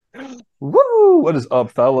Woo! What is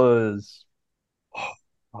up, fellas?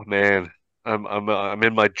 Oh man, I'm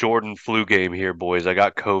in my Jordan flu game here, boys. I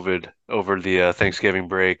got COVID over the Thanksgiving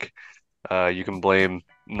break. You can blame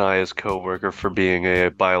Naya's coworker for being a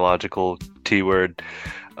biological T word.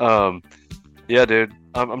 Um, yeah, dude,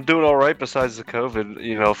 I'm doing all right besides the COVID.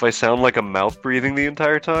 If I sound like I'm mouth breathing the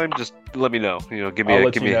entire time, just let me know. Give me I'll a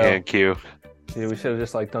let give you me a know. hand cue. Yeah, we should have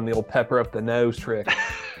just like done the old pepper up the nose trick.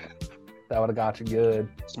 That would have got you good.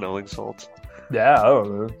 Smelling salts. Yeah, I don't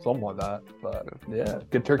know, something like that. But yeah,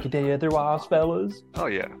 good turkey day otherwise, fellas. Oh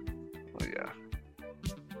yeah, oh yeah.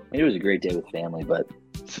 It was a great day with family, but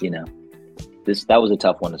you know, this that was a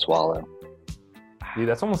tough one to swallow. Dude,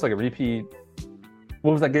 that's almost like a repeat.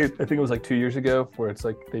 What was that game? I think it was like 2 years ago, where it's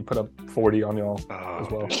like they put up 40 on y'all as Oh,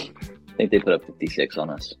 well. dude. I think they put up 56 on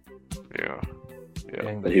us, Yeah, yeah.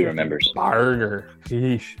 Dang, but the who 50 remembers? burger.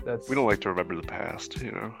 Yeesh, We that's. don't like to remember the past.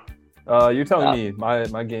 You're telling Uh, me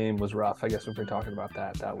my game was rough. I guess if we're talking about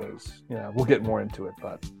that, that was we'll get more into it,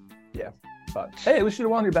 but yeah. But hey, at least you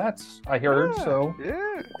won your bets. I heard Yeah, so.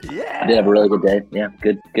 yeah. I did have a Yeah. really good day. Yeah,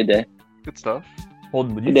 good day. Good stuff.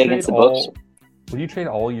 Holden, would you Good day trade against the books. all? Would you trade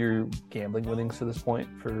all your gambling winnings to this point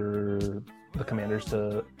for the Commanders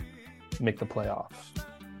to make the playoffs?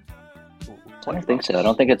 I don't think so. I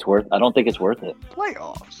don't think it's worth. I don't think it's worth it.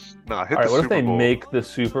 Playoffs. Nah, All hit the right. What if Super they Bowl. make the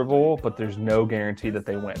Super Bowl, but there's no guarantee that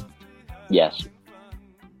they win? Yes,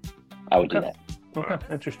 I would do Okay. that. Okay,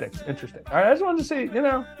 interesting, interesting. All right, I just wanted to see,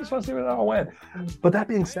 just want to see where that all went. But that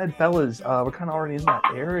being said, fellas, we're kind of already in that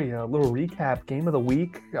area. A little recap, game of the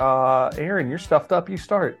week. Aaron, you're stuffed up. You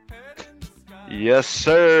start. Yes,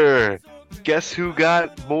 sir. Guess who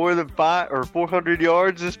got more than 400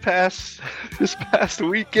 yards this past this past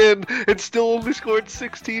weekend and still only scored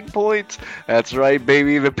 16 points? That's right,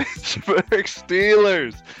 baby, the Pittsburgh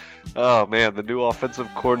Steelers. Oh man, the new offensive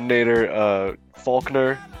coordinator,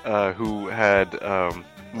 Faulkner, who had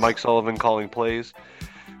Mike Sullivan calling plays.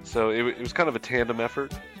 So it was kind of a tandem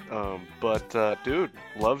effort. But dude,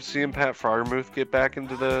 love seeing Pat Fryermuth get back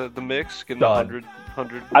into the mix, getting Done.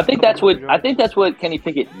 100, I think couple that's what hundred I yards. think that's what Kenny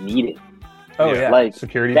Pickett needed. Oh Yeah. yeah, Like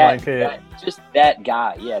security that, blanket. just that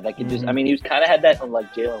guy. Yeah, that could just. I Mhm. mean, he was kind of had that on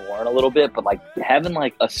like Jalen Warren a little bit, but like having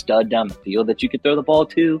like a stud down the field that you could throw the ball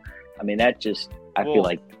to. I mean, that just. I feel Well,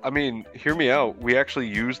 like I mean, hear me out. We actually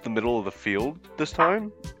used the middle of the field this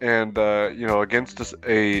time, and against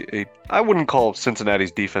I wouldn't call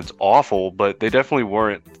Cincinnati's defense awful, but they definitely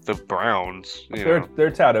weren't the Browns.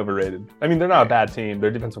 They're tad overrated. I mean, they're not a Yeah, bad team.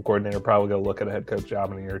 Their defensive coordinator probably going to look at a head coach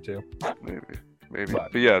job in a year or two. maybe, maybe.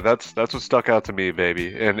 But But yeah, that's what stuck out to me, baby,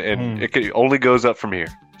 and mm, it only goes up from here.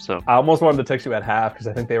 So I almost wanted to text you at half because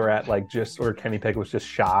I think they were at like or Kenny Pickett was just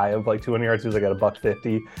shy of like 200 yards. He was like at a buck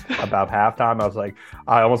 50 about halftime. I was like,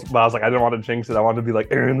 I didn't want to jinx it. I wanted to be like,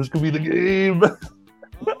 Aaron, this could be the game.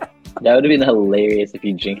 that would have been hilarious if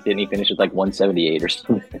he jinxed it and he finished with like 178 or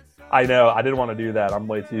something. I know. I didn't want to do that. I'm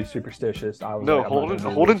way too superstitious. I was no, like, I'm not Holden going to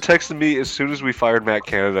do Holden this. texted me as soon as we fired Matt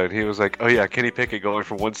Canada, and he was like, "Oh yeah, Kenny Pickett going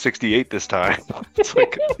for 168 this time." It's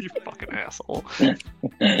like you fucking asshole.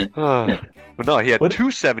 But no, he had What?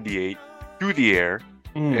 278 through the air,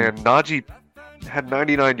 Mm, and Najee had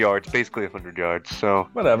 99 yards, basically 100 yards. So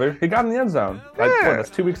whatever. He got in the end zone. Like, what, yeah, that's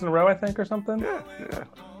 2 weeks in a row, I think, or something. yeah, yeah.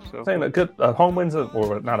 So Saying that good home wins,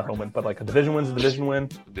 or not a home win, but like a division win's a division win.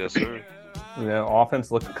 yes, sir.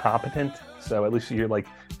 Offense looked competent. So at least you're like,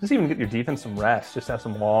 just even get your defense some rest. Just have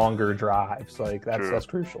some longer drives. Like True. that's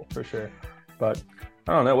crucial for sure. But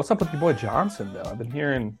I don't know. What's up with your boy Johnson though? I've been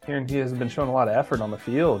hearing he hasn't been showing a lot of effort on the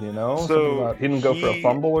field. Something So about he didn't go for a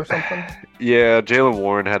fumble or something. yeah, Jalen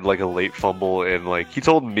Warren had like a late fumble, and like he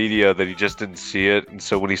told media that he just didn't see it, and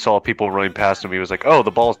so when he saw people running past him, he was like, "Oh,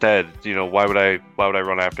 the ball's dead. Why would I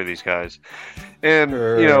run after these guys?" And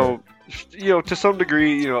Sure. to some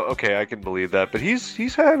degree, okay, I can believe that, but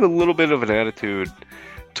he's had a little bit of an attitude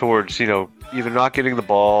towards either not getting the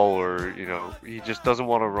ball or he just doesn't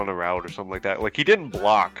want to run a route or something like that. Like he didn't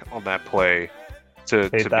block on that play to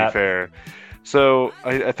Hate be that. fair. So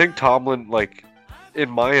I think Tomlin, like, in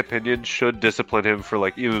my opinion, should discipline him for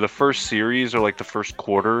like either the first series or like the first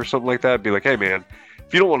quarter or something like that. Be like, hey man,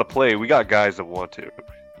 if you don't want to play, we got guys that want to.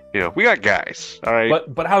 We got guys. All right.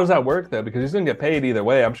 But how does that work though? Because he's gonna get paid either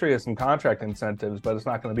way. I'm sure he has some contract incentives, but it's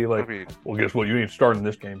not gonna be I like, mean, well, guess what? You ain't starting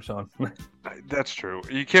this game, son. that's true.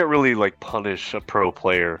 You can't really like punish a pro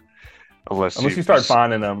player unless Unless you you start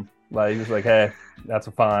fining him. Like he's like, hey, that's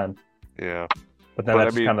a fine. yeah. But then But that I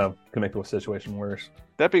just mean, kind of can make the situation worse.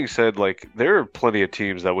 that being said, like there are plenty of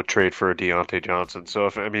teams that would trade for a Deontay Johnson. So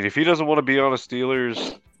if he doesn't want to be on a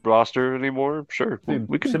Steelers, roster anymore, sure, Dude,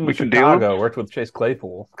 we can sitting we with can deal him. Chicago, worked with Chase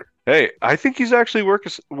Claypool. Hey, I think he's actually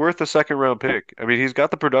worth a second round pick. I mean, he's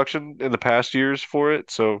got the production in the past years for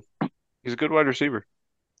it, so he's a good wide receiver.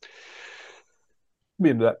 Could be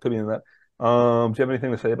into that. Could be into that. Do you have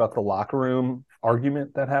anything to say about the locker room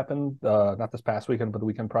argument that happened? Not this past weekend, but the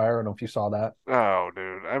weekend prior. I don't know if you saw that. Oh,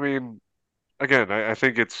 dude. I mean, again, I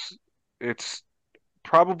think it's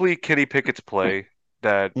probably Kenny Pickett's play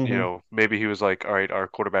that, Hmm. maybe he was like, all right, our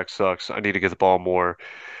quarterback sucks. I need to get the ball more.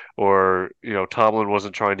 Or, Tomlin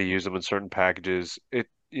wasn't trying to use him in certain packages.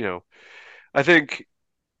 I think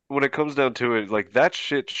when it comes down to it, like that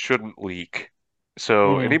shit shouldn't leak.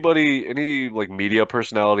 So Hmm. any like media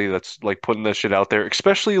personality that's like putting that shit out there,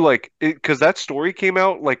 especially like because that story came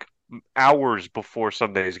out like hours before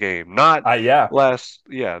Sunday's game,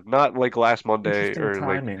 Yeah. not like last Monday Interesting or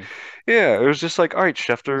like, timing. yeah, it was just like, all right,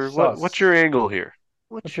 A little Schefter, what's sus. your angle here?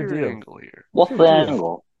 What's What's your your deal? angle here? What's What's your the deal?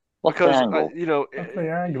 angle? What's the Because angle? What's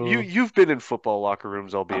the you angle? you've been in football locker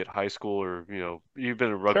rooms, albeit high school, or you've been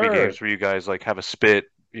in rugby Sure, games where you guys like have a spit,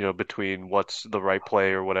 between what's the right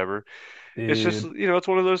play or whatever. It's just, dude. it's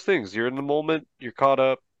one of those things. You're in the moment, you're caught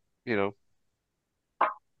up, you know,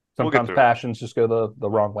 we'll get Sometimes through it. passions just go the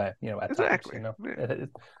wrong way. At times. Exactly. Yeah.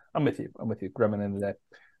 I'm with you. I'm with you. Grumman into that.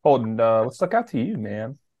 Holden, what stuck out to you,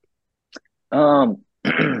 man? Um,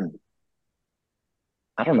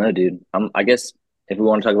 I don't know, dude. I guess if we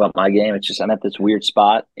want to talk about my game, it's just I'm at this weird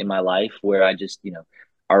spot in my life where I just,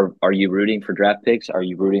 are you rooting for draft picks? Are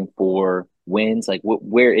you rooting for wins? Like,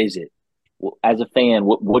 where is it? As a fan,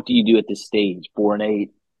 what do you do at this stage? 4-8,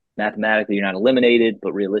 mathematically you're not eliminated,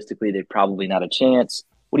 but realistically they're probably not a chance.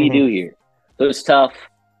 What do you Hmm. do here? So it's tough,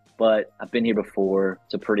 but I've been here before.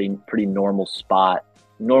 It's a pretty normal spot.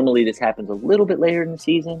 Normally this happens a little bit later in the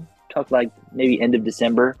season. Talk like maybe end of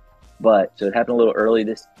December, but so it happened a little early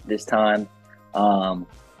this time. Um,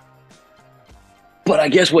 but I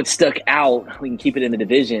guess what stuck out, we can keep it in the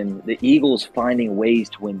division. The Eagles finding ways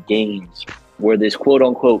to win games, where this quote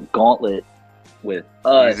unquote gauntlet with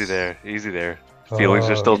Easy us. there. Easy there. Feelings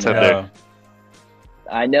are Oh, still You tender.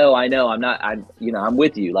 know, I know. I'm not. I'm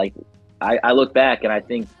with you. Like, I look back and I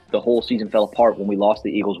think the whole season fell apart when we lost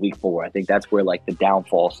the Eagles week 4. I think that's where like the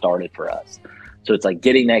downfall started for us. So it's like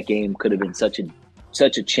getting that game could have been such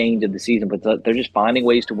a change of the season, but they're just finding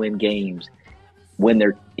ways to win games when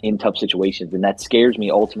they're in tough situations. And that scares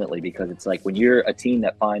me ultimately because it's like when you're a team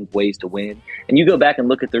that finds ways to win and you go back and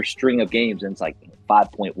look at their string of games and it's like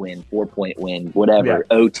 5-point win, 4-point win, yeah. whatever,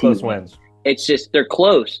 OT Close win. wins. It's just they're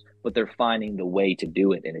close, but they're finding the way to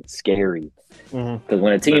do it, and it's scary Hmm. because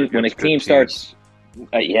when a They're team against good starts, teams.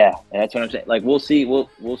 yeah, that's what I'm saying. Like we'll see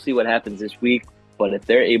what happens this week, but if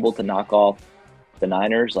they're able to knock off the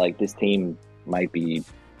Niners, like this team might be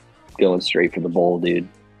going straight for the bowl, dude.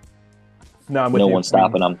 No, I'm with No you. one's I mean,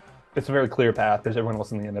 stopping them. it's a very clear path because everyone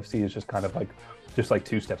else in the NFC is just kind of like just like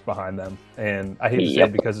 2 steps behind them. And I hate to say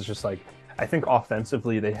it Yep. because it's just like I think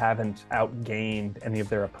offensively they haven't outgained any of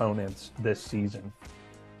their opponents this season,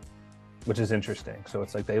 which is interesting. So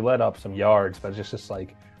it's like they let up some yards, but it's just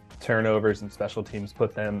like turnovers and special teams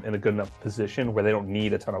put them in a good enough position where they don't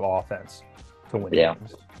need a ton of offense to win Yeah.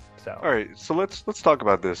 games. So All right, so let's talk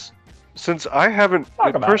about this. Since I haven't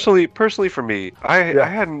talk about it. personally for me, I Yeah.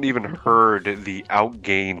 hadn't even heard the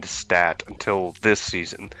outgained stat until this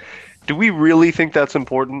season. Do we really think that's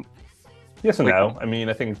important? Yes and Like, no. I mean,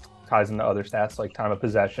 I think it ties into other stats like time of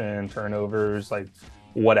possession, turnovers, like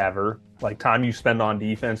whatever. Like time you spend on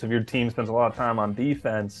defense. If your team spends a lot of time on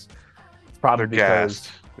defense, it's probably they're because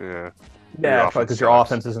gassed. Yeah. Or your yeah, it's probably offense because your sucks.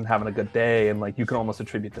 offense isn't having a good day, and like you can almost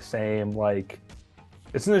attribute the same. Like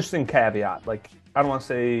it's an interesting caveat. Like I don't want to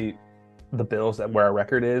say the Bills that where our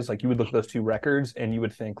record is. Like you would look at those 2 records and you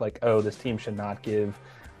would think like, oh, this team should not give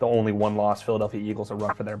the only one loss Philadelphia Eagles a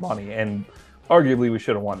run for their money, and arguably we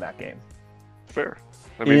should have won that game Fair.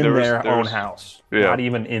 I mean, in there was their there own was house, yeah. not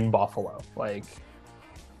even in Buffalo. Like,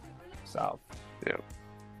 so Yeah.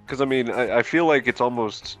 Because I mean, I feel like it's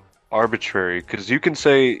almost arbitrary because you can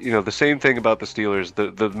say, the same thing about the Steelers.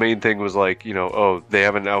 The main thing was like, oh, they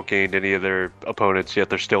haven't outgained any of their opponents yet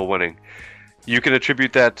they're still winning. You can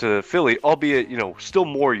attribute that to Philly, albeit, still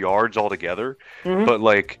more yards altogether. Mhm. But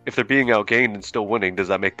like, if they're being outgained and still winning, does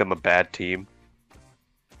that make them a bad team?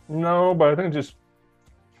 no, but I think it just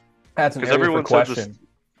adds an Because area for everyone says this. question.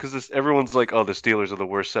 Because everyone's like, oh, the Steelers are the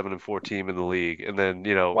worst 7-4 team in the league, and then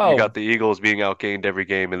you got Well, the Eagles being outgained every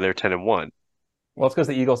game, and they're 10-1. well, it's because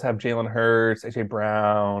the Eagles have Jalen Hurts, AJ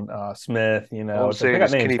Brown, Smith. All I'm It's like they saying got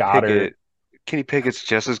is names Goddard. Kenny Pickett's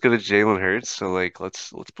just as good as Jalen Hurts, so like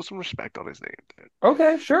let's put some respect on his name, dude.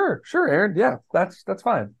 Okay, sure, Aaron. Yeah, that's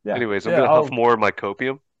fine. Yeah, Anyways, I'm yeah. gonna huff I'll more of my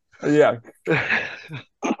copium. yeah.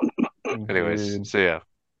 Anyways, Dude. so yeah,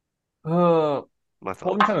 Uh, my Holden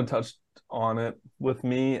thoughts. kind of touched on it with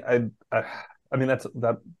me. I mean,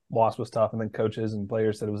 that loss was tough, and then coaches and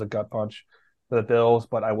players said it was a gut punch for the Bills.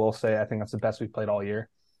 But I will say, I think that's the best we've played all year.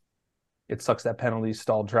 It sucks that penalties,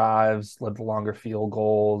 stalled drives, led to longer field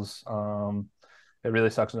goals. It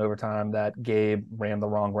really sucks in overtime that Gabe ran the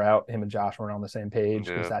wrong route. Him and Josh weren't on the same page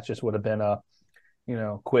because Yeah, that just would have been a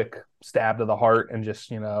quick stab to the heart and just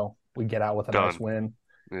we get out with a nice done. win.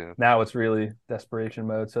 Yeah, Now it's really desperation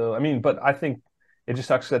mode. So I mean, but I think it just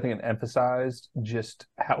sucks. 'Cause I think it emphasized just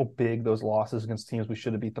how big those losses against teams we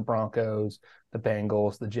should have beat the Broncos, the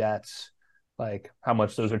Bengals, the Jets, like how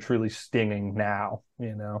much those are truly stinging now.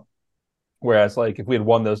 Whereas like if we had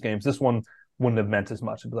won those games, this one wouldn't have meant as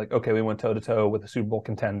much. It'd be like, okay, we went toe to toe with a Super Bowl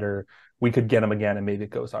contender. We could get them again and maybe it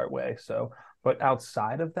goes our way. So, but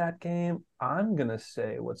outside of that game, I'm gonna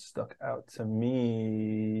say what stuck out to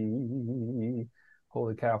me.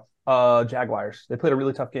 Holy cow. Jaguars. They played a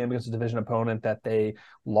really tough game against a division opponent that they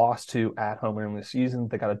lost to at home early in the season.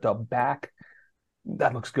 They got a dub back.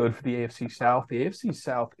 That looks good for the AFC South. The AFC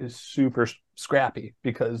South is super scrappy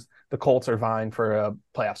because the Colts are vying for a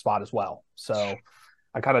playoff spot as well. So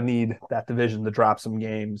I kind of need that division to drop some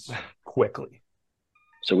games quickly.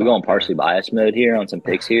 So we But going partially bias mode here on some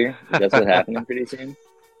picks here. That's what's happening pretty soon.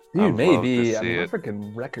 I dude, love to maybe. I see mean, my it.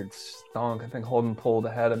 freaking record stunk. I think Holden pulled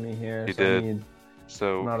ahead of me here, He so did. I'm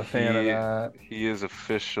So not a fan of that. he is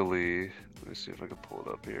officially. Let me see if I can pull it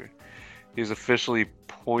up here. He's officially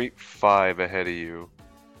 .5 ahead of you.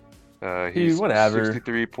 Dude, He's whatever.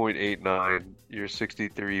 63.89. You're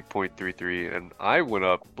 63.33, and I went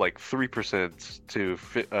up like 3% to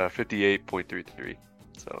 58.33.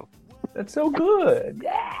 So That's so good.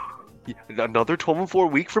 Yeah. another 12-4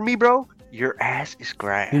 week for me, bro. Your ass is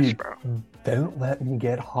grass, Dude, bro. don't let me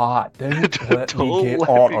get hot. Don't let me Don't get let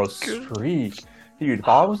on me a go. streak. Dude, if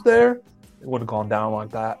I was there, it would have gone down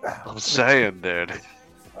like that. I'm saying, dude.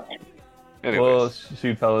 Well, Anyways,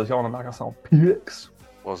 shoot, fellas, y'all want to knock us on picks?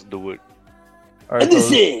 let's do it. All right, And this fellas.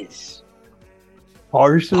 is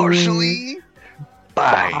Partially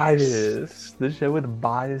biased. biased. This show with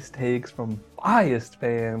biased takes from biased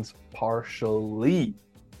fans, partially.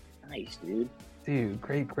 nice, dude. Dude,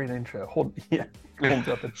 great intro. Holds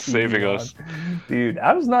up the TV Saving on. us. Dude,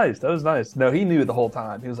 that was nice. That was nice. No, he knew the whole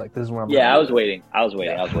time. He was like, "This is where I'm." Yeah, gonna I do was it." waiting. I was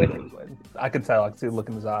waiting. I could tell. I could see the look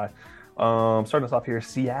in his eye. Starting us off here,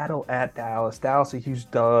 Seattle at Dallas. Dallas a huge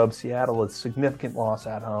dub. Seattle a significant loss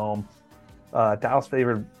at home. Dallas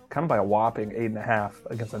favored kind of by a whopping 8.5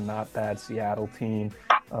 against a not bad Seattle team.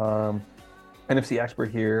 NFC expert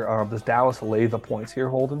here. Does Dallas lay the points here,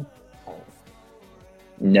 Holden?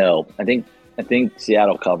 No, I think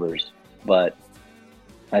Seattle covers, but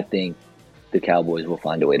I think the Cowboys will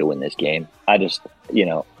find a way to win this game. I just, I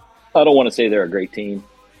don't want to say they're a great team,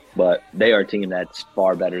 but they are a team that's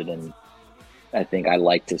far better than I think I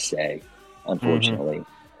like to say, unfortunately.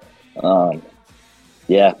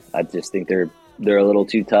 Yeah, I just think they're a little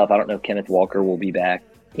too tough. I don't know if Kenneth Walker will be back.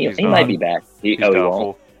 He might be back. He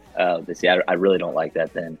doubtful. won't. The Seattle, I really don't like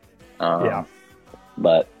that then. Yeah.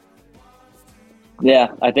 But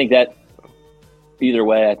yeah, I think that either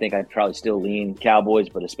way, I think I'd probably still lean Cowboys,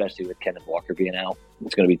 but especially with Kenneth Walker being out,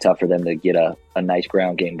 it's going to be tough for them to get a nice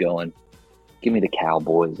ground game going. Give me the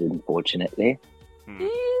Cowboys, unfortunately.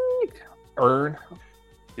 Earn.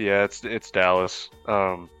 Yeah, it's Dallas.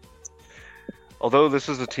 Although this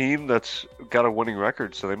is a team that's got a winning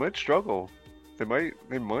record, so they might struggle. They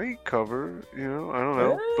might cover. I don't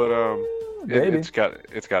know, but Maybe. it's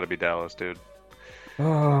got to be Dallas, dude.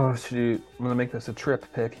 Oh shoot! I'm gonna make this a trip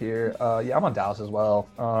pick here. Yeah, I'm on Dallas as well.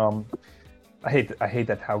 I hate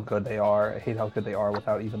that how good they are. I hate how good they are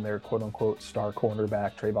without even their quote unquote star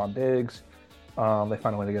cornerback Trayvon Diggs. They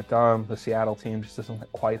find a way to get done. The Seattle team just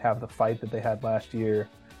doesn't quite have the fight that they had last year.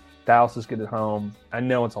 Dallas is good at home. I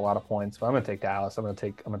know it's a lot of points, but I'm gonna take Dallas. I'm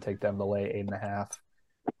gonna take them to lay 8.5.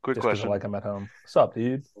 Quick Just because I question: like them at home. What's up,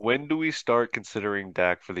 dude? when do we start considering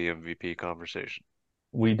Dak for the MVP conversation?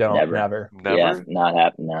 We don't never. Yeah, Never. not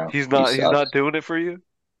happening now. He's not doing it for you.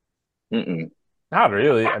 Mm-mm. Not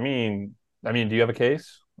really. I mean, do you have a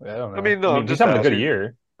case? I don't know. I mean, no, I'm he's just having a good asking.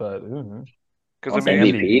 year, but Because I'll say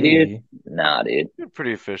MVP, dude? Nah, dude. you're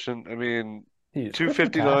pretty efficient. I mean, He's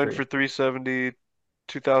 259 for 370,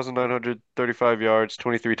 2,935 yards,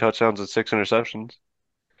 23 touchdowns, and 6 interceptions.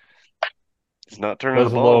 He's not turning the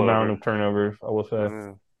There's a low ball amount over. of turnovers, I will say.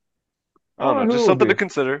 Yeah. I don't know who just it would something to be.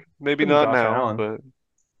 consider. Maybe Could be not Josh now, Allen. but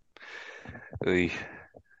Eey.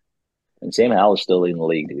 And Sam Howell's still leading the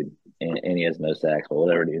league, dude. And he has no sacks, but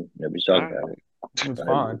whatever, dude. Nobody's talking Alright. about it. It's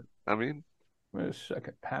fine. I mean, Wait a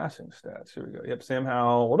second. Passing stats. Here we go. Yep, Sam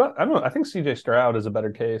Howell. I don't know. I think CJ Stroud is a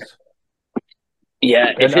better case.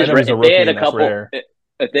 Yeah, And I know he's a rookie, and that's rare.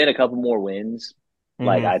 if they had a couple more wins,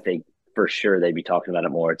 like I think for sure they'd be talking about it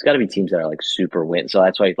more. It's got to be teams that are like super win. So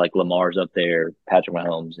that's why like Lamar's up there, Patrick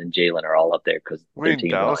Mahomes and Jalen are all up there because their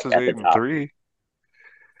teams Dallas are like is at the top. 8-3.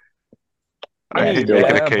 I mean, make the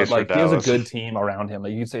yeah, case but like for he has a Dallas. good team around him.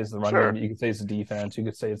 Like you could say it's the run Sure. game, you could say it's the defense, you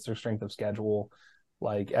could say it's their strength of schedule.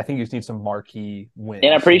 Like I think you just need some marquee wins.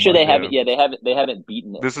 And I'm pretty sure they Yeah. haven't. Yeah, they haven't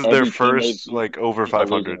beaten it. This is Every their team first they've like over beaten is a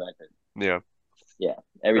 500. losing record. Yeah. Yeah, Or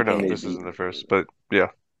everything no, they've this beaten. isn't the first, but yeah.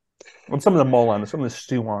 And some of the mull on, some of the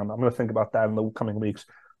stew on. I'm going to think about that in the coming weeks.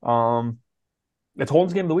 It's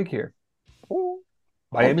Holden's game of the week here.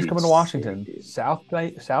 Miami's coming to Washington. South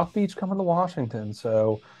Beach coming to Washington.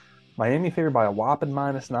 So Miami favored by a whopping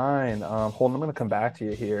 -9. Holden, I'm going to come back to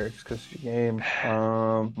you here just because your game.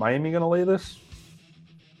 Miami going to lay this?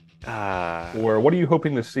 Or what are you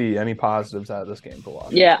hoping to see? Any positives out of this game for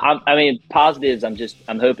Washington? Yeah, I mean positives.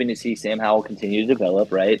 I'm hoping to see Sam Howell continue to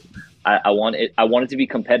develop. Right. I want it to be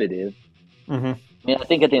competitive. Mm-hmm. I mean, I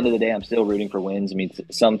think at the end of the day, I'm still rooting for wins. I mean,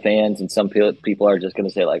 some fans and some people are just going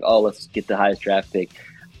to say like, "Oh, let's get the highest draft pick."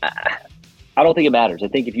 I don't think it matters. I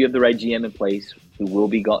think if you have the right GM in place, who will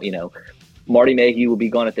be gone, Marty Mayhew will be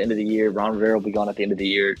gone at the end of the year. Ron Rivera will be gone at the end of the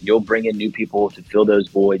year. You'll bring in new people to fill those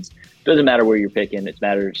voids. It doesn't matter where you're picking. It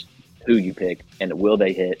matters who you pick and will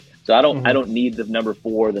they hit. So I don't need the number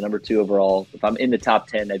 4, the number 2 overall. If I'm in the top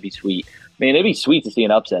 10, that'd be sweet. I mean, it'd be sweet to see an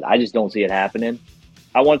upset. I just don't see it happening.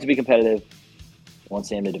 I want it to be competitive. I want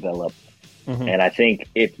Sam to develop. And I think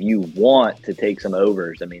if you want to take some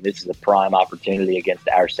overs, I mean, this is a prime opportunity against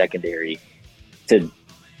our secondary to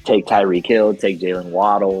take Tyreek Hill, take Jalen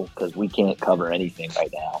Waddle, because we can't cover anything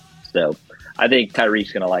right now. So I think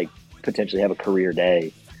Tyreek's going to potentially have a career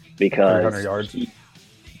day because 300 yards.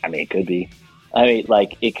 It could be.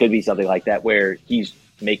 It could be something like that where he's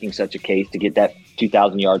making such a case to get that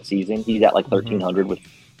 2,000-yard season. He's at 1,300 with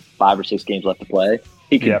 5 or 6 games left to play.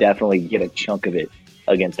 He could definitely get a chunk of it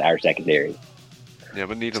against our secondary. Yeah,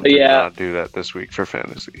 but need him to not do that this week for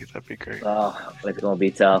fantasy. That'd be great. Oh, it's going to be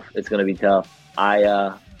tough. It's going to be tough.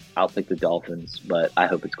 I'll pick the Dolphins, but I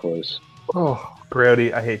hope it's close. Oh,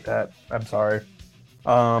 Grody, I hate that. I'm sorry.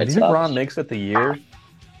 Do you think Ron makes it the year?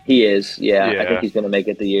 He is, yeah. I think he's going to make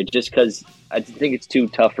it the year just because I think it's too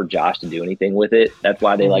tough for Josh to do anything with it. That's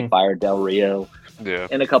why they fired Del Rio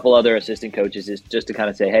and a couple other assistant coaches is just to kind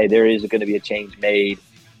of say, hey, there is going to be a change made,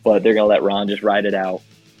 but they're going to let Ron just ride it out.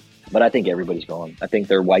 But I think everybody's going. I think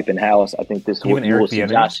they're wiping house. I think this will see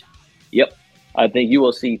Josh. Yep. I think you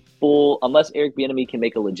will see unless Eric Bieniemy can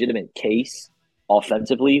make a legitimate case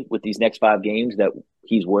offensively with these next 5 games that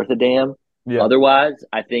he's worth a damn. Yeah. Otherwise,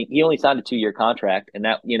 I think he only signed a 2-year contract, and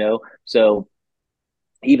that so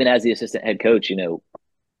even as the assistant head coach,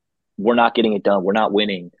 we're not getting it done. We're not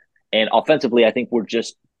winning, and offensively, I think we're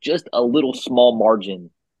just a little small margin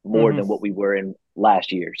more than what we were in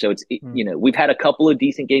last year. So it's we've had a couple of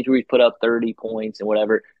decent games where we've put up 30 points and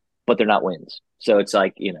whatever, but they're not wins. So it's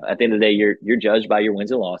like at the end of the day, you're judged by your wins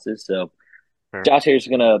and losses. So Josh Harris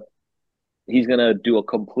he's gonna do a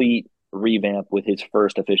complete revamp with his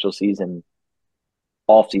first official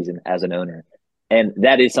off season as an owner. And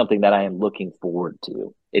that is something that I am looking forward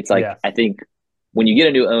to. It's like, I think when you get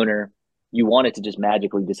a new owner, you want it to just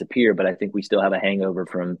magically disappear, but I think we still have a hangover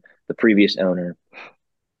from the previous owner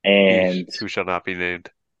and who shall not be named,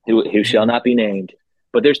 who shall not be named,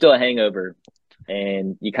 but there's still a hangover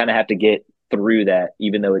and you kind of have to get through that,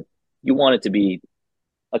 even though you want it to be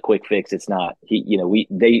a quick fix. It's not. He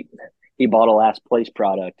bought a last place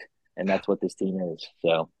product, and that's what this team is.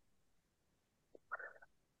 So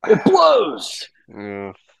it blows.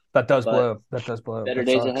 Yeah. That does blow. Better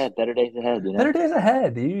days ahead. Better days ahead. Better days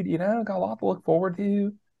ahead, dude. Got a lot to look forward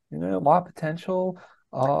to. A lot of potential.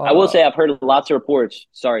 I will say I've heard lots of reports.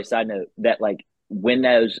 Sorry, side note, that when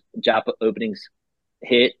those job openings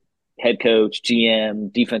hit, head coach,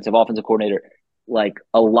 GM, defensive, offensive coordinator,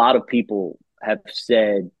 a lot of people have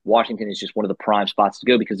said Washington is just one of the prime spots to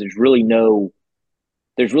go because there's really no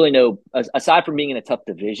aside from being in a tough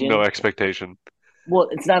division, no expectation. Well,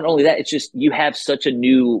 it's not only that, it's just you have such a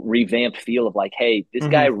new revamped feel of hey, this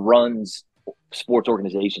guy runs sports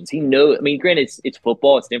organizations. He knows, granted it's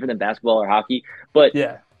football, it's different than basketball or hockey, but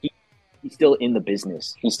he's still in the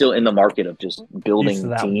business. He's still in the market of just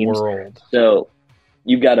building teams. World. So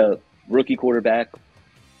you've got a rookie quarterback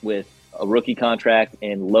with a rookie contract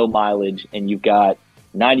and low mileage, and you've got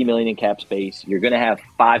 $90 million in cap space. You're going to have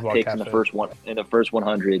 5 picks in the first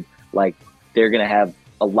 100. They're going to have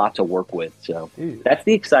a lot to work with. So that's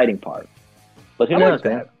the exciting part. But who knows,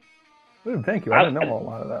 man? Thank you. I didn't know a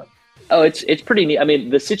lot of that. Oh, it's pretty neat. I mean,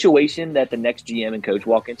 the situation that the next GM and coach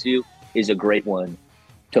walk into is a great one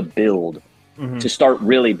to build, to start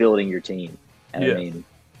really building your team. And I mean,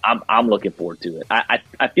 I'm looking forward to it.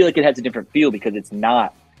 I feel like it has a different feel because it's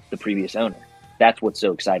not the previous owner. That's what's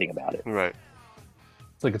so exciting about it. Right.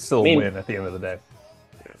 It's like it's still a win at the end of the day.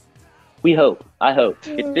 We hope. I hope.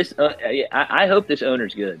 If this, I hope this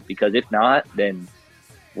owner's good, because if not, then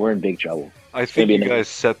we're in big trouble. I think you guys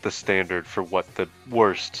set the standard for what the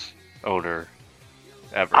worst owner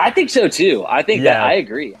ever. I think so too. I think that I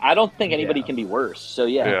agree. I don't think anybody can be worse. So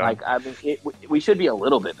like I mean, we should be a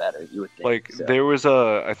little bit better. You would think. Like there was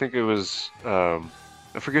I think it was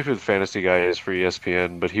I forget who the fantasy guy is for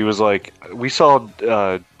ESPN, but he was like, we saw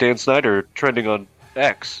Dan Snyder trending on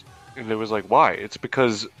X, and it was like, why? It's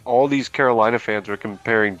because all these Carolina fans were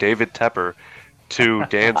comparing David Tepper to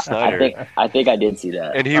Dan Snyder. I think I did see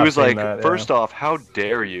that. And he was like, first off, how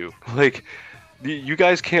dare you? Like, you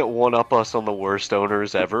guys can't one-up us on the worst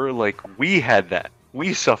owners ever. Like, we had that.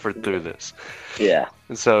 We suffered through this. Yeah.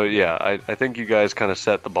 And so, I think you guys kind of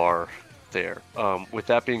set the bar there. With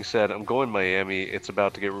that being said, I'm going Miami. It's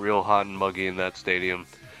about to get real hot and muggy in that stadium.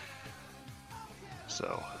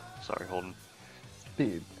 So, sorry, Holden.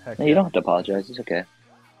 Dude, no, you don't have to apologize. It's okay.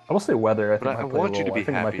 I will say weather. I want you to be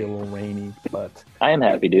happy. It might be a little rainy, but I am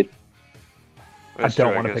happy, dude. I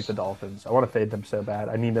don't want to pick the Dolphins. I want to fade them so bad.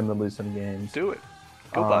 I need them to lose some games. Do it.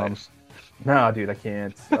 Go Bucs. No, dude, I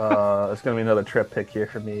can't. It's going to be another trip pick here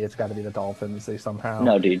for me. It's got to be the Dolphins. They somehow.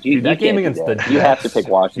 No, dude. That game against the Jets, you have to pick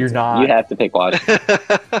Washington. You're not. You have to pick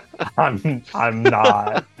Washington. I'm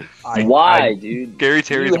not. Why, dude? Gary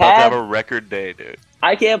Terry's about to have a record day, dude.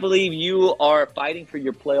 I can't believe you are fighting for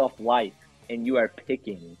your playoff life and you are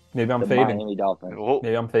picking. Maybe I'm the fading. Miami Dolphins.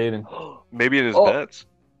 Maybe I'm fading. Maybe in his bets.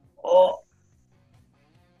 Are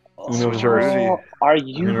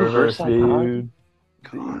you reverse, dude?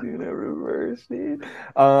 Reverse, dude.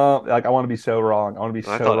 Like I want to be so wrong. I want to be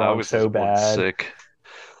so wrong, so bad. Sick.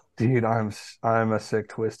 Dude, I'm a sick,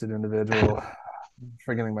 twisted individual.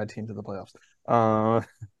 Forgetting my team to the playoffs.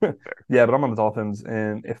 Yeah, but I'm on the Dolphins,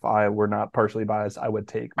 and if I were not partially biased, I would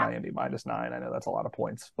take Miami -9. I know that's a lot of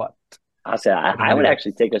points, but I'll say I would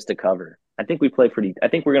actually take us to cover. I think we play pretty. I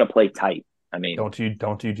think we're going to play tight. I mean, don't you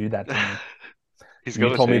do that to me?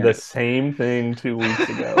 You told me the same thing 2 weeks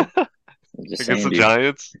ago. Against the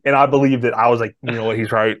Giants, and I believed it. I was like, you know what,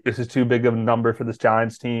 he's right. This is too big of a number for this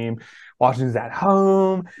Giants team. Washington's at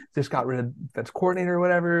home. Just got rid of defense coordinator or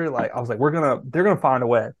whatever. Like I was like, they're gonna find a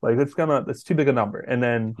way. Like it's too big a number. And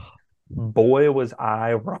then, boy, was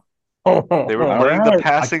I wrong. They were playing the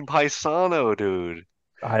passing Paisano, dude.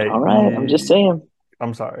 All right, I'm just saying.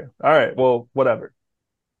 I'm sorry. All right, well, whatever.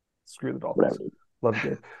 Screw the Dolphins. Whatever. Love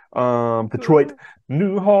it. Detroit,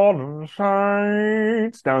 New Orleans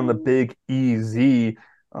Saints down the Big Easy.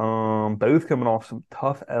 Both coming off some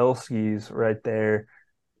tough L skis right there.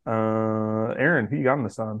 Aaron, who you got in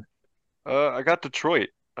the sun? I got Detroit.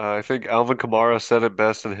 I think Alvin Kamara said it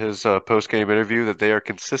best in his post-game interview that they are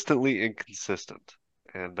consistently inconsistent,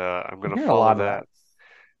 and I'm going to follow that.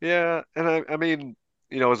 Yeah, and I mean,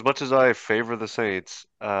 you know, as much as I favor the Saints,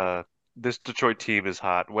 this Detroit team is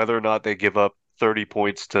hot. Whether or not they give up 30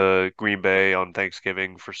 points to Green Bay on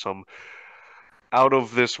Thanksgiving for some out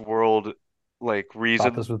of this world reason.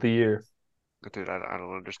 Thought this was the year. Dude, I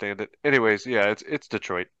don't understand it. Anyways, yeah, it's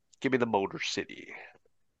Detroit. Give me the Motor City.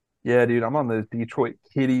 Yeah, dude, I'm on the Detroit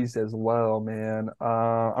Kitties as well, man.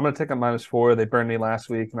 I'm gonna take a -4. They burned me last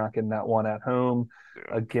week, not getting that one at home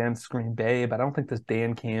against Green Bay, but I don't think this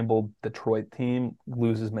Dan Campbell Detroit team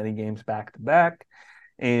loses many games back to back.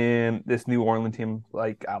 And this New Orleans team,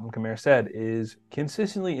 like Alvin Kamara said, is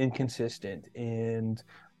consistently inconsistent and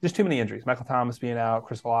just too many injuries. Michael Thomas being out,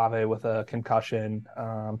 Chris Olave with a concussion.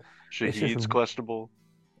 Shahid's questionable.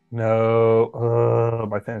 No,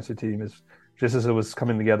 my fantasy team is just as it was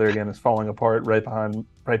coming together again, is falling apart right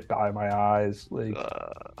by my eyes,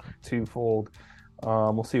 twofold.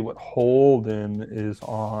 We'll see what Holden is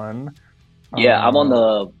on. Yeah, I'm on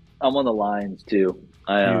the Lions too.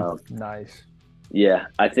 Nice. Yeah,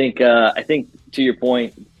 I think to your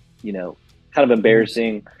point, you know, kind of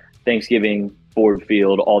embarrassing. Thanksgiving, Ford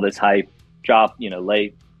Field, all this hype, drop, you know,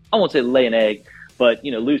 late. I won't say lay an egg, but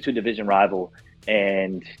you know, lose to a division rival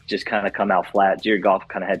and just kind of come out flat. Jared Goff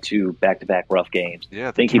kind of had 2 back-to-back rough games. Yeah,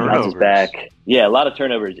 I think he bounces back. Yeah, a lot of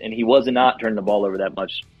turnovers, and he wasn't not turning the ball over that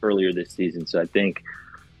much earlier this season. So I think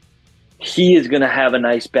he is going to have a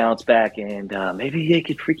nice bounce back, and maybe he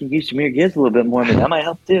could freaking use Jahmyr Gibbs a little bit more. I mean, that might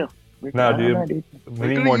help too. No, dude. We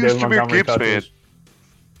need more David Montgomery touches.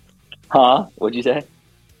 Huh? What'd you say? Are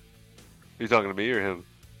you talking to me or him?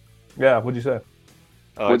 Yeah, what'd you say?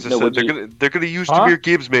 They're gonna use Jahmyr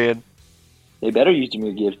Gibbs, man. They better use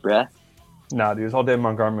Jameer Gibbs, bruh. Nah, dude, it's all David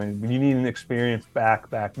Montgomery. You need an experienced back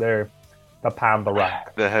there to pound the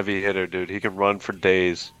rock. The heavy hitter, dude. He can run for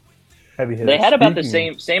days. Heavy hitter. They had about the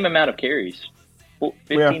same amount of carries,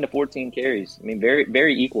 15 Yeah. to 14 carries. I mean, very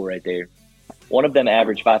very equal right there. One of them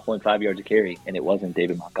averaged 5.5 yards a carry, and it wasn't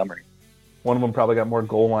David Montgomery. One of them probably got more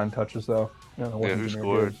goal line touches, though. No, it Yeah, wasn't who Jameer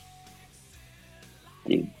scored?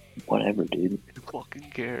 Gibbs. Dude, whatever, dude. Who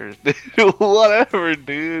fucking cares? Whatever,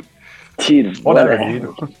 dude. Dude, Whatever,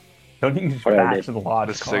 dude. Don't use Whatever, facts and The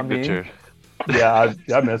logic. Calm me. signature. Yeah,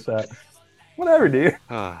 I miss that. Whatever, dude.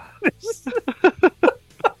 Ah.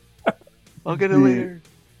 I'll get it later.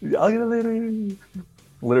 I'll get it later.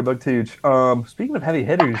 Litterbug Tooch. Speaking of heavy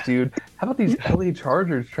hitters, dude, how about these LA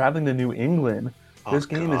Chargers traveling to New England? This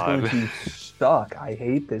game is going to be stuck. I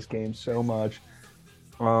hate this game so much.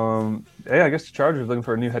 Yeah, I guess the Chargers looking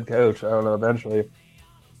for a new head coach. I don't know. Eventually,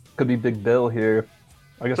 could be Big Bill here.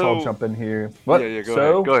 I guess I'll jump in here. What? Yeah, go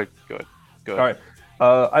ahead. All right.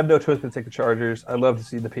 I have no choice but to take the Chargers. I'd love to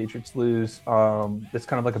see the Patriots lose. It's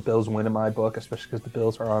kind of like a Bills win in my book, especially because the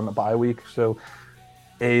Bills are on a bye week. So,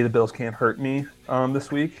 A, the Bills can't hurt me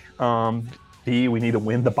this week. B, we need to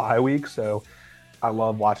win the bye week. So, I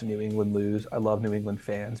love watching New England lose. I love New England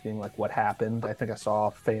fans being like, what happened? I think I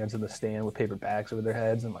saw fans in the stand with paper bags over their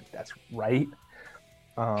heads. And like, that's right.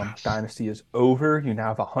 Dynasty is over. You now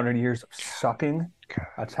have 100 years of sucking.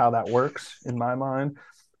 That's how that works in my mind.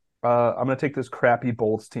 I'm going to take this crappy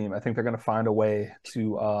Bolts team. I think they're going to find a way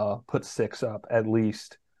to put 6 up at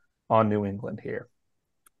least on New England here.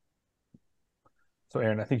 So,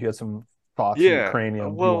 Aaron, I think you had some thoughts in your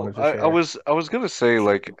cranium. Well, I was going to say,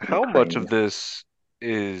 like, how much of this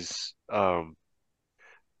is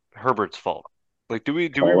Herbert's fault? Like, do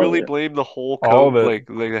we really blame the whole coach, like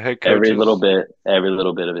the head coach? Every little bit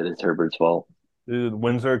of it is Herbert's fault. Dude,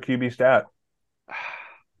 Windsor QB stat.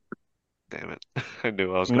 Damn it! I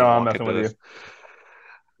knew I was going to walk into this.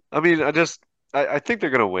 I mean, I think they're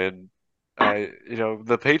going to win.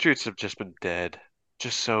 The Patriots have just been dead,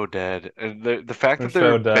 just so dead, and the fact that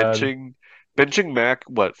they're benching Mac,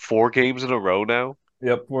 4 games in a row now?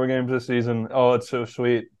 Yep, 4 games this season. Oh, it's so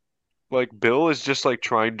sweet. Like, Bill is just like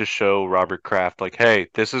trying to show Robert Kraft, like, hey,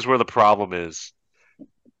 this is where the problem is.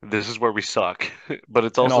 This is where we suck. But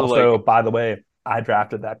it's also like, by the way, I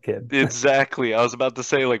drafted that kid. Exactly. I was about to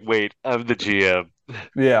say, like, wait, I'm the GM.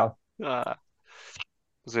 Yeah.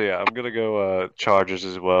 So yeah, I'm gonna go Chargers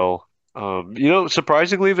as well.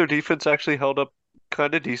 Surprisingly, their defense actually held up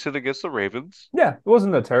kind of decent against the Ravens. Yeah, it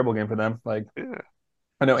wasn't a terrible game for them. Like, yeah.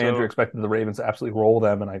 I know Andrew expected the Ravens to absolutely roll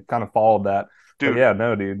them, and I kind of followed that. Dude, but yeah,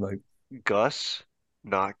 no, dude. Like, Gus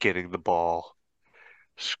not getting the ball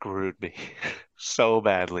screwed me so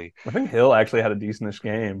badly. I think Hill actually had a decentish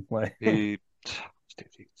game. Like, he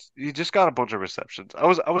just got a bunch of receptions. I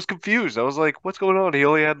was confused. I was like, what's going on? He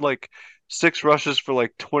only had like 6 rushes for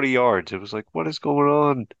like 20 yards. It was like, what is going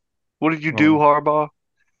on? What did you do, Harbaugh?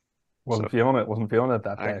 Wasn't feeling it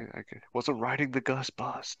that day. I wasn't riding the Gus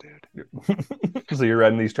bus, dude. So you're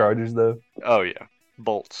riding these Chargers, though? Oh, yeah.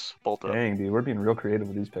 Bolt up. Dang, dude, we're being real creative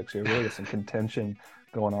with these picks here. We really got some contention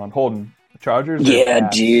going on. Holden, Chargers? Yeah,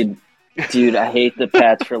 dude. Dude, I hate the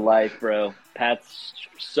Pats for life, bro. Pats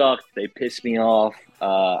suck. They piss me off.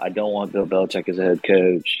 I don't want Bill Belichick as a head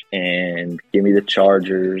coach. And give me the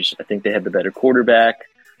Chargers. I think they have the better quarterback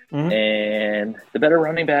and the better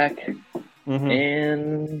running back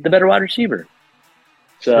and the better wide receiver.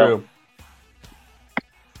 So,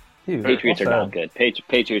 dude, Patriots are not good.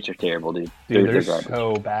 Patriots are terrible, dude. Dude, they're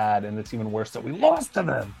so bad, and it's even worse that we lost to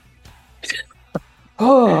them.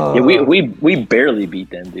 Oh, yeah, we barely beat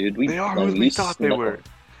them, dude. They are who we thought they were.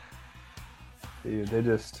 Dude, I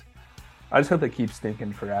just hope they keep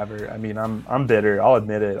stinking forever. I mean, I'm bitter. I'll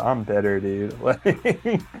admit it. I'm bitter, dude.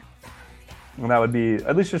 And that would be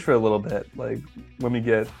at least just for a little bit. Like when we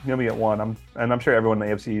get one, I'm sure everyone in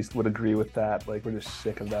the AFC East would agree with that. Like we're just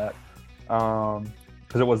sick of that.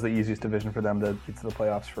 Because it was the easiest division for them to get to the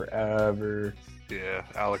playoffs forever. Yeah,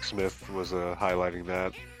 Alex Smith was highlighting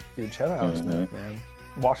that. Dude, shout out Alex Smith, man.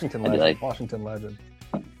 Washington legend.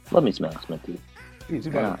 Love me some Alex Smith, dude. He's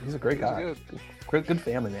a great guy. Good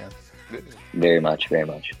family, man. Very much, very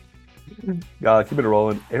much. Keep it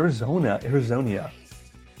rolling. Arizona.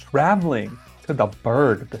 Traveling to the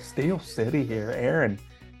Bird, the Steel City here. Aaron,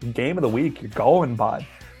 game of the week. You're going, bud.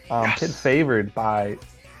 Pitt favored by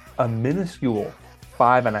a minuscule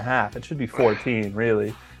 5.5. It should be 14,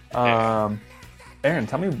 really. Aaron,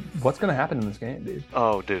 tell me what's going to happen in this game, dude.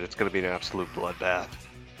 Oh, dude, it's going to be an absolute bloodbath.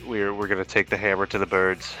 We're going to take the hammer to the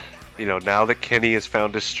Birds. now that Kenny has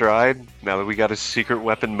found his stride, now that we got his secret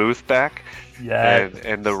weapon Muth back, Yeah.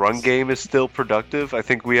 and the run game is still productive, I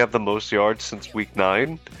think we have the most yards since week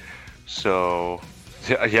 9. So,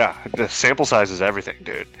 yeah, the sample size is everything,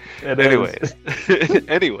 dude.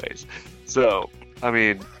 Anyways, so I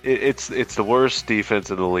mean, it's the worst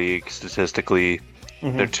defense in the league statistically.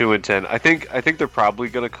 Mhm. They're 2-10. I think they're probably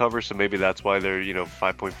going to cover, so maybe that's why they're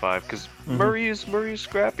 5.5 because Murray's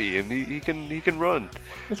scrappy and he can run.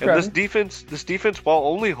 And this defense, while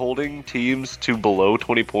only holding teams to below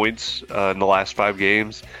 20 points in the last 5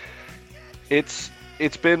 games, it's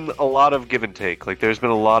been a lot of give and take. Like there's been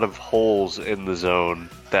a lot of holes in the zone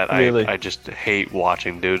that Really? I just hate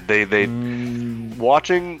watching, dude. They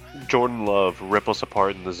watching Jordan Love rip us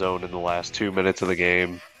apart in the zone in the last 2 minutes of the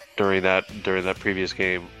game during that previous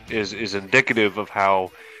game is indicative of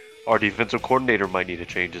how our defensive coordinator might need to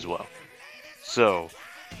change as well. So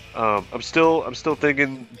I'm still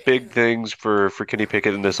thinking big things for Kenny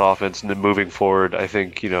Pickett in this offense, and then moving forward, I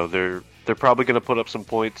think they're probably going to put up some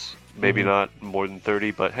points, maybe not more than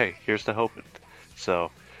 30, but hey, here's to hoping.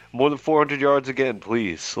 So more than 400 yards again,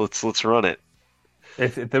 please. Let's run it.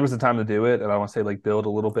 If there was a time to do it, and I want to say like build a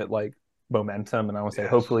little bit like momentum, and I want to say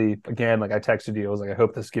hopefully again, like I texted you, I was like, I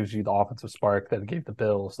hope this gives you the offensive spark that it gave the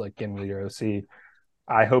Bills, like getting rid of your OC.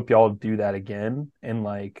 I hope y'all do that again and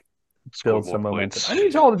like build some momentum. I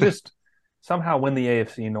need y'all to just somehow win the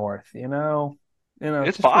AFC North.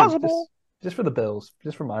 It's possible. Just for the Bills,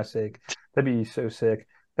 just for my sake, that'd be so sick.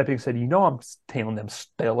 That being said, I'm tailing them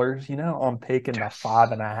Steelers. I'm taking the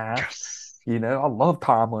 5.5. Yes. I love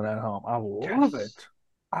Tomlin at home. I love it.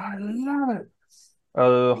 I love it.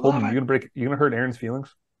 Holden, you gonna hurt Aaron's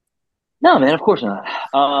feelings? No, man, of course not.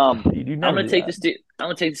 I'm gonna take the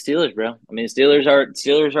Steelers, bro. I mean, Steelers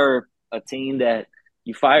are a team that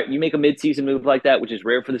you make a midseason move like that, which is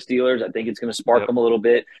rare for the Steelers. I think it's going to spark them a little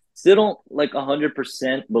bit. Still don't like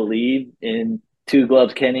 100% believe in Two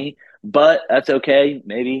Gloves Kenny, but that's okay.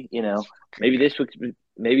 Maybe this could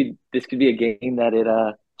be a game that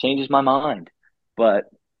it changes my mind. But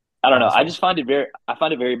I don't know. I just find it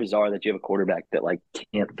very bizarre that you have a quarterback that like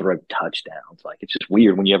can't throw touchdowns. Like it's just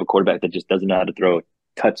weird when you have a quarterback that just doesn't know how to throw a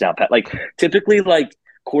touchdown pass. Like typically, like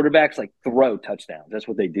quarterbacks like throw touchdowns. That's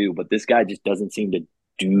what they do. But this guy just doesn't seem to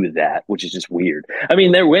do that, which is just weird. I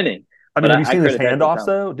mean, they're winning. I mean, have you seen his handoffs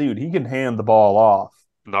though, dude? He can hand the ball off.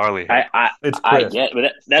 Gnarly. It's crisp.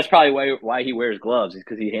 But that's probably why he wears gloves. Is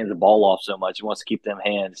because he hands the ball off so much. He wants to keep them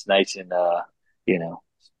hands nice and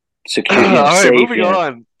secure. All right, safe, moving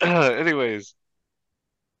on. Anyways,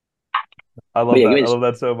 I love that. I love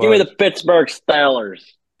that so much. Give me the Pittsburgh Steelers.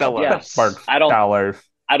 Steelers.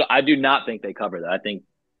 I do not think they cover that. I think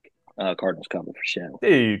Cardinals cover for sure.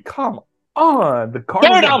 Dude, come on. The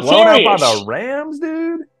Cardinals got blown out by the Rams,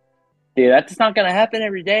 dude. Dude, that's not going to happen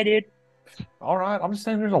every day, dude. All right. I'm just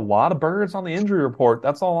saying there's a lot of birds on the injury report.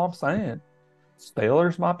 That's all I'm saying.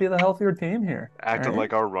 Steelers might be the healthier team here. Acting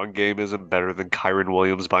like our run game isn't better than Kyron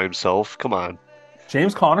Williams by himself. Come on.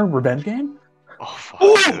 James Conner, revenge game? Oh, fuck,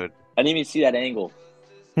 dude. I didn't even see that angle.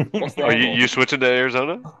 Are you switching to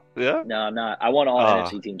Arizona? Yeah? No, I'm not. I want all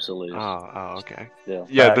NFC teams to lose. Oh, okay. Still.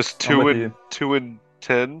 Yeah, this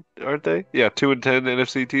 2-10, aren't they? Yeah, 2-10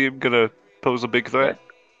 NFC team gonna pose a big threat.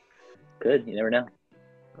 Good, you never know.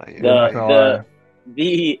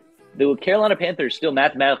 The Carolina Panthers still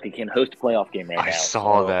mathematically can host a playoff game right now. I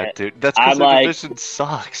saw that, dude. That's because the division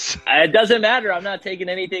sucks. It doesn't matter. I'm not taking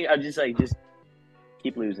anything. I'm just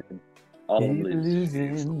keep losing. All of them lose.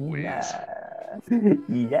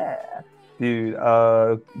 Yeah. Dude,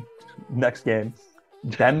 next game.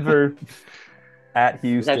 Denver at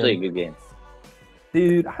Houston. It's actually a good game.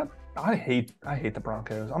 Dude, I hate the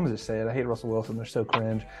Broncos. I'm gonna just say it. I hate Russell Wilson. They're so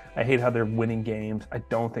cringe. I hate how they're winning games. I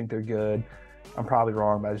don't think they're good. I'm probably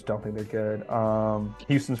wrong, but I just don't think they're good.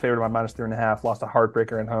 Houston's favored by -3.5. Lost a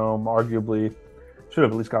heartbreaker at home. Arguably, should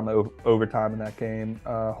have at least gotten the overtime in that game.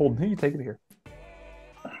 Holden, who are you taking here?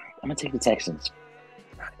 I'm gonna take the Texans.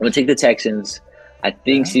 I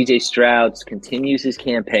think CJ Stroud continues his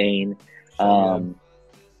campaign.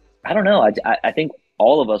 I don't know. I think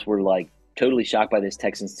all of us were like totally shocked by this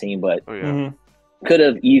Texans team, but could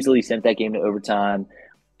have easily sent that game to overtime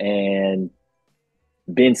and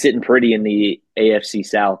been sitting pretty in the AFC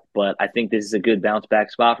South. But I think this is a good bounce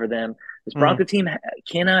back spot for them. This Bronco team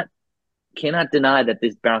cannot deny that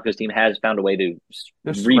this Broncos team has found a way to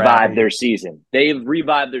revive their season. They've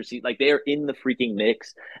revived their season. Like they are in the freaking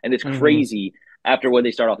mix, and it's crazy. After when they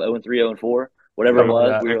start off 0-3, 0-4, whatever it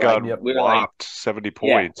was, we were like 70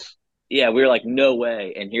 points. Yeah, we were like, no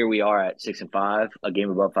way. And here we are at 6-5, a game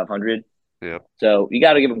above 500. Yeah. So you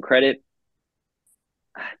got to give them credit.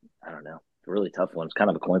 I don't know. a really tough one. It's kind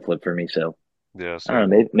of a coin flip for me. So Yeah, I don't same.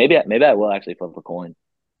 know. Maybe I will actually flip a coin.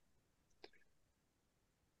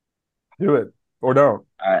 Do it or don't.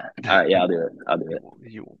 All right. Yeah, I'll do it. I'll do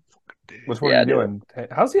it. You won't fucking dare. Which one are Yeah, you I'll do it. doing?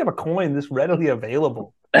 How does he have a coin this readily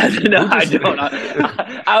available? No, Who I just- don't.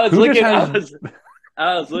 I was Who just looking. has-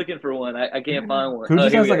 I was looking for one. I can't find one. Who Oh,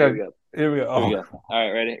 just here has we go. like Here we a? go. Here we go. Here we Oh, go.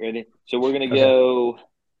 All right, ready. So we're gonna okay. go.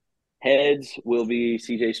 Heads will be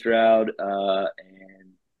C.J. Stroud,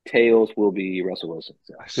 and tails will be Russell Wilson.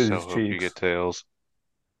 So I His so hope you cheeks. get tails.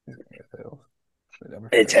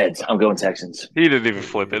 it's heads. I'm going Texans. He didn't even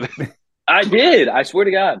flip it. I did. I swear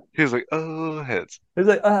to God. He was like, "Oh, heads." He's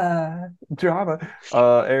like drama.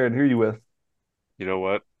 Aaron, who are you with? You know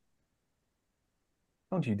what?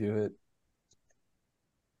 Don't you do it?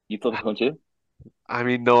 You flip a coin too? I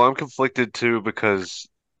mean, no, I'm conflicted too because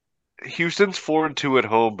Houston's 4-2 at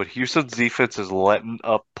home, but Houston's defense is letting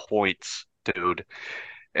up points, dude.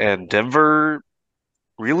 And Denver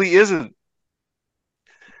really isn't.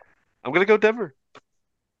 I'm gonna go Denver.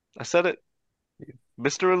 I said it.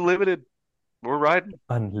 Mr. Unlimited. We're riding.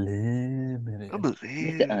 Unlimited. Mr.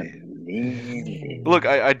 Unlimited. Unlimited. Look,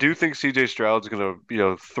 I do think CJ Stroud's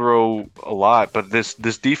gonna, throw a lot, but this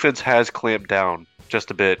defense has clamped down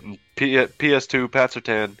just a bit. And PS2, Pat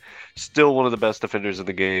Surtain, still one of the best defenders in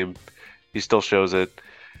the game. He still shows it.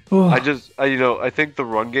 I think the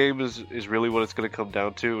run game is really what it's going to come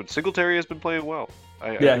down to. And Singletary has been playing well.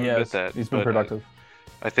 I Yeah, do he admit has. that. He's been but productive.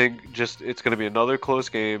 I think just it's going to be another close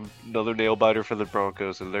game, another nail biter for the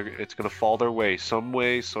Broncos, and it's going to fall their way,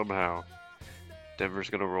 somehow. Denver's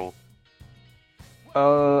going to roll.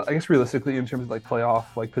 I guess realistically, in terms of like playoff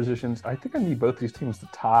like positions, I think I need both these teams to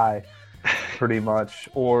tie, pretty much.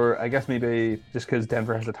 Or I guess maybe just because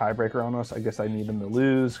Denver has a tiebreaker on us, I guess I need them to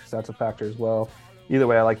lose because that's a factor as well. Either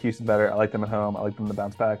way, I like Houston better. I like them at home. I like them to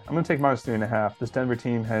bounce back. I'm going to take -3.5. This Denver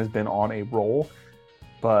team has been on a roll,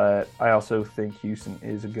 but I also think Houston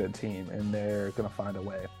is a good team, and they're going to find a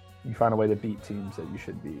way. You find a way to beat teams that you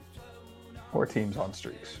should beat, or teams on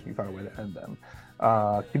streaks. You find a way to end them.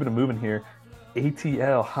 Keeping it moving here.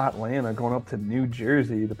 ATL Hotlanta going up to New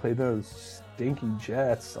Jersey to play those stinky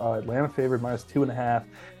Jets. Atlanta favored -2.5.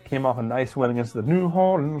 Came off a nice win against the New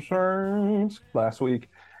Orleans Saints last week.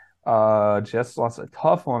 Jets lost a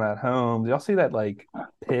tough one at home. Did y'all see that like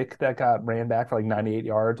pick that got ran back for like 98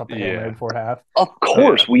 yards off the Hail Mary before half? Of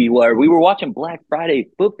course we were. We were watching Black Friday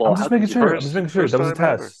football. I'm just making sure. I'm just making sure. first That was a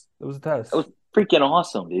time test. That was a test. That was freaking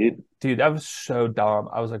awesome, dude. Dude, that was so dumb.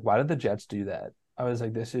 I was like, why did the Jets do that? I was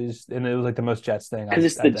like, and it was like the most Jets thing. Because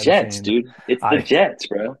it's the I've ever Jets, seen. dude. It's the Jets,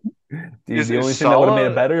 bro. Dude, Is the only it thing that would have made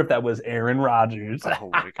Salah? it better if that was Aaron Rodgers.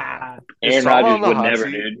 Oh my God. Aaron Is Salah Rodgers on the would hot never,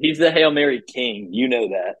 seat? dude. He's the Hail Mary king. You know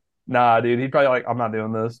that. Nah, dude, he'd probably like, I'm not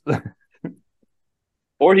doing this.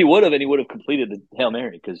 Or he would have, and he would have completed the Hail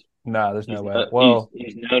Mary because Nah, there's no way. Well,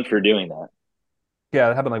 he's known for doing that.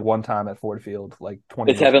 yeah, it happened like one time at Ford Field, like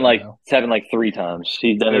 20 It's years happened ago. it's happened like 3 times.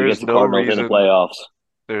 He's done it There's against the no Cardinals in reason- the playoffs.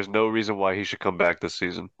 There's no reason why he should come back this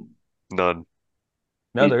season. None.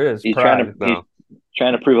 No, there is. He's Pride.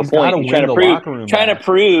 trying to prove a He's point. gotta He's trying win to the prove locker room trying to back.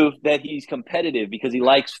 prove that he's competitive because he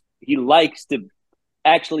likes to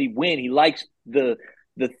actually win. He likes the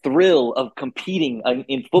thrill of competing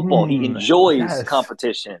in football. He enjoys yes.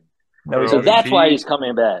 competition. No, So If that's he- why he's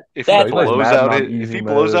coming back. If That's he why. blows Madden out on his, if easy he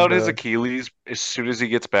blows mode, out his bro. Achilles as soon as he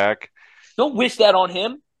gets back, Don't wish that on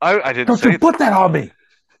him. I didn't Don't say you put that on me.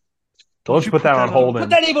 Don't you you put that on Holden Put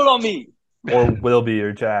that evil on me. or Wilby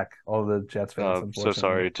or Jack, all the Jets fans. So unfortunately.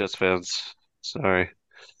 sorry, Jets fans. Sorry.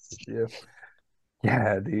 Yeah.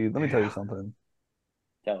 Yeah, dude. Let me tell you something.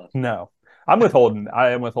 Tell us. No. I'm with Holden. I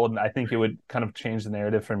am with Holden. I think it would kind of change the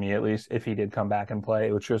narrative for me, at least, if he did come back and play.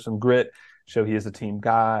 It would show some grit, show he is a team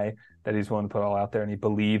guy, that he's willing to put all out there and he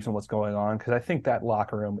believes in what's going on. Because I think that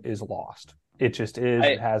locker room is lost. It just is.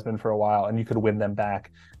 It has been for a while, and you could win them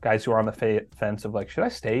back. Guys who are on the fence of like, should I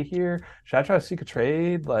stay here? Should I try to seek a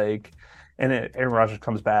trade? Like, and then Aaron Rodgers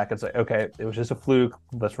comes back. It's like, okay, it was just a fluke.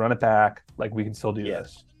 Let's run it back. Like, we can still do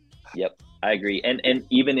this. Yep, I agree. And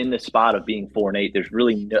even in the spot of being 4-8, there's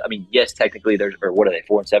really no. I mean, yes, technically there's, or what are they,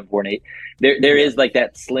 4-7, 4-8. There is like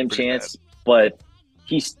that slim Pretty chance, but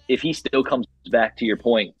if he still comes back to your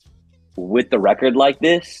point with the record like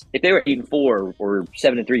this, if they were 8-4 or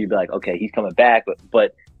 7-3, you'd be like, okay, he's coming back.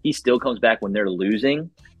 But he still comes back when they're losing.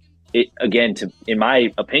 It again, in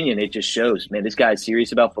my opinion, it just shows, man, this guy's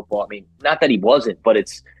serious about football. I mean, not that he wasn't, but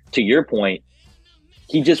it's to your point,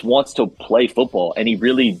 he just wants to play football, and he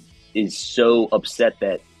really is so upset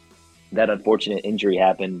that unfortunate injury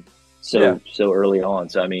happened so early on.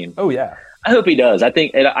 So I mean, Oh, yeah. I hope he does. I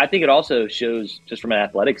think it also shows, just from an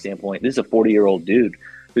athletic standpoint, this is a 40-year-old dude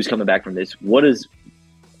who's coming back from this. What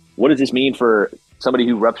what does this mean for somebody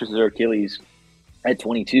who ruptures their Achilles at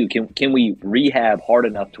 22? Can we rehab hard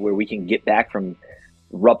enough to where we can get back from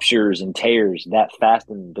ruptures and tears that fast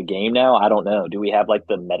in the game now? I don't know. Do we have like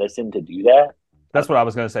the medicine to do that? That's what I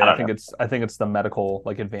was going to say. I I think it's the medical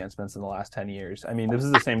like advancements in the last 10 years. I mean, this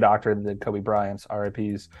is the same doctor that did Kobe Bryant's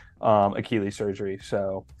RIP's Achilles surgery.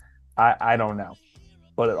 So I don't know.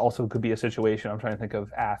 But it also could be a situation. I'm trying to think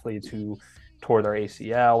of athletes who tore their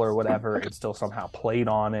ACL or whatever and still somehow played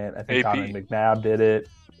on it. I think AP. Donovan McNabb did it.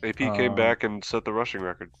 AP came back and set the rushing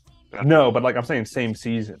record. No, but like I'm saying, same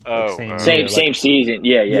season. Oh, like same season.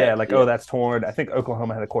 Yeah. Oh, that's torn. I think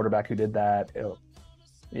Oklahoma had a quarterback who did that.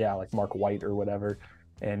 Like Mark White or whatever.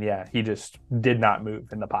 And yeah, he just did not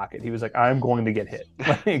move in the pocket. He was like, I'm going to get hit.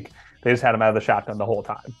 Like they just had him out of the shotgun the whole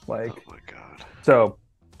time. Like, oh my God. So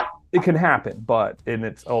it can happen, but and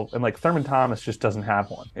like Thurman Thomas just doesn't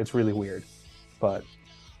have one. It's really weird. But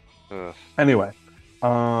anyway, we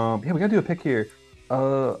gotta do a pick here.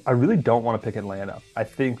 I really don't want to pick Atlanta. I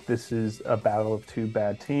think this is a battle of two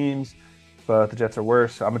bad teams, but the Jets are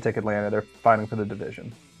worse. So I'm gonna take Atlanta. They're fighting for the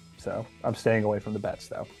division. So I'm staying away from the bets,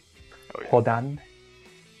 though. Oh, yeah. Hold on.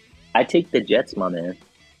 I take the Jets, my man.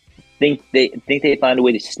 Think they find a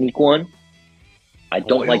way to sneak one. I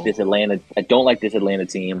don't like this Atlanta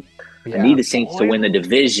team. Yeah. I need the Saints to win the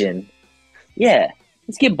division. Yeah,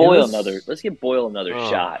 let's give Boyle another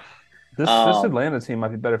shot. This Atlanta team might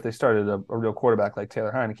be better if they started a real quarterback like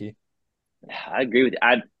Taylor Heineke. I agree with you.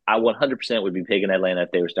 I 100% would be picking Atlanta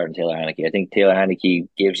if they were starting Taylor Heineke. I think Taylor Heineke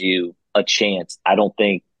gives you a chance. I don't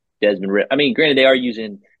think Desmond Ritter. I mean, granted, they are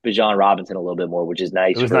using Bijan Robinson a little bit more, which is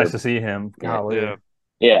nice. It was nice to see him. Golly.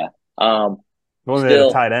 Yeah. Well, they had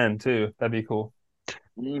a tight end too. That'd be cool.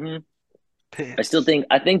 Mm-hmm.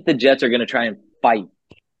 I think the Jets are going to try and fight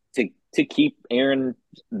to keep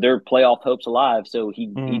their playoff hopes alive. So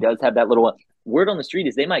he does have that little word on the street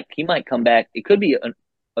is he might come back. It could be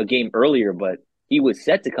a game earlier, but he was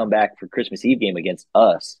set to come back for Christmas Eve game against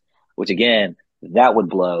us, which again that would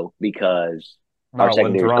blow because our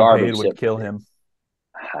secondary is garbage. Would kill him.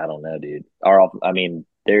 I don't know, dude.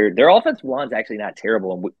 Their offensive line's actually not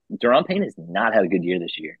terrible, and Deron Payne has not had a good year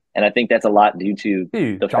this year, and I think that's a lot due to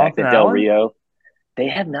the fact that Del Rio. They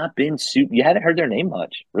have not been you haven't heard their name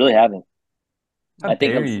much. Really haven't. I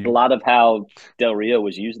think a lot of how Del Rio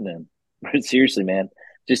was using them. Seriously, man.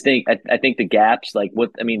 Just think I think the gaps,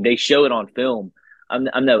 they show it on film.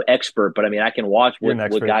 I'm no expert, but I can watch what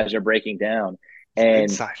guys are breaking down. And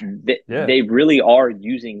they really are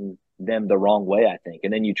using them the wrong way, I think.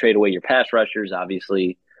 And then you trade away your pass rushers,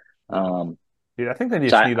 obviously. Dude, I think they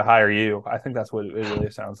just need to hire you. I think that's what it really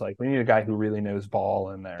sounds like. We need a guy who really knows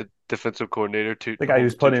ball in there. The defensive coordinator, too. The guy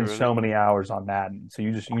who's put in so many hours on Madden. So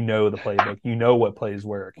you know the playbook. You know what plays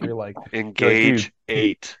work. You're like engage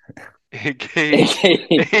 8. Engage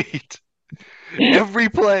 8. Every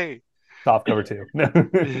play. Soft cover 2.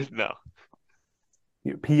 No.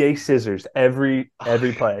 PA scissors every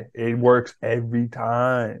play. It works every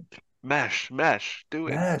time. Mesh. Do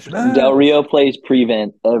it. Mesh. Del Rio plays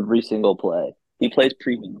prevent every single play. He plays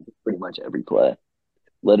prevent pretty much every play.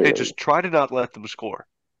 Literally. Hey, just try to not let them score.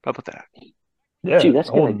 How about that? Yeah, dude, that's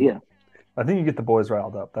a good idea. I think you get the boys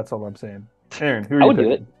riled up. That's all I'm saying. Aaron, who are you would picking?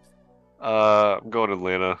 do it. I'm going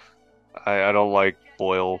Atlanta. I don't like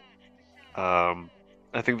Boyle.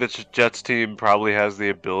 I think the Jets team probably has the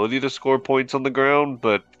ability to score points on the ground,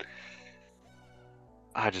 but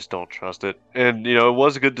I just don't trust it. And, it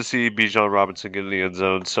was good to see Bijan Robinson get in the end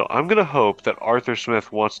zone. So I'm going to hope that Arthur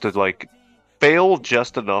Smith wants to, fail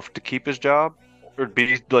just enough to keep his job or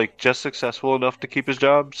be, just successful enough to keep his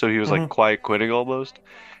job. So he was, quiet quitting almost.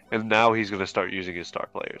 And now he's going to start using his star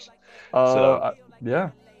players.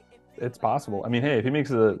 Yeah, it's possible. I mean, hey, if he makes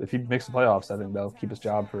the playoffs, I think they'll keep his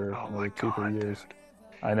job for 2-3 years. Dude.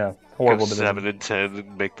 I know. Horrible division. 7-10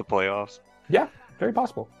 and make the playoffs. Yeah, very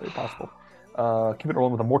possible. Very possible. Keep it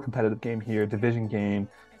rolling with a more competitive game here, division game.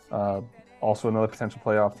 Also another potential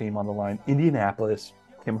playoff team on the line. Indianapolis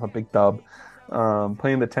came with a big dub.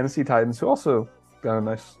 Playing the Tennessee Titans, who also got a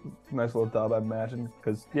nice little dub, I imagine.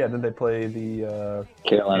 Because, then they play the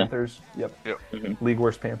Carolina Panthers. Yep. Mm-hmm. League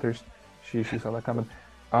worst Panthers. She saw that coming.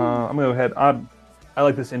 I'm going to go ahead. I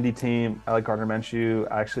like this Indy team. I like Gardner Minshew.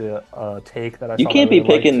 Actually, a take that I saw. You can't be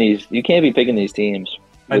picking these. You can't be picking these teams.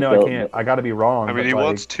 I know I can't. I got to be wrong. I mean, he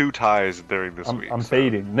wants 2 ties during this week. I'm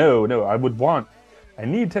fading. No. I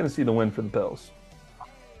need Tennessee to win for the Bills.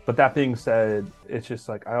 But that being said, it's just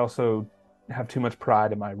I also have too much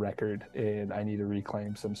pride in my record, and I need to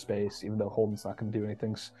reclaim some space, even though Holden's not going to do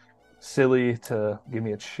anything silly to give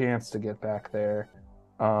me a chance to get back there.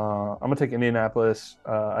 I'm going to take Indianapolis.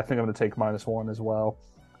 I think I'm going to take -1 as well.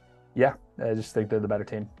 Yeah, I just think they're the better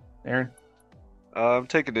team. Aaron? I'm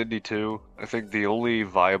taking Indy too. I think the only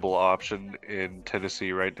viable option in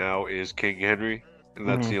Tennessee right now is King Henry, and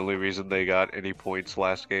that's Mm-hmm. the only reason they got any points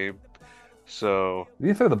last game. So,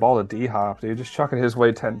 You throw the ball to D Hop, dude. Just chuck it his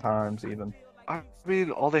way 10 times, even. I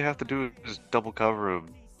mean, all they have to do is double cover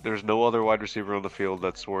him. There's no other wide receiver on the field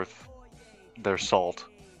that's worth their salt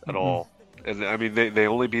at Mm-hmm. all. And I mean, they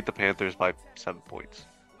only beat the Panthers by 7 points.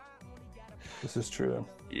 This is true.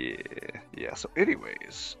 Yeah, yeah. So,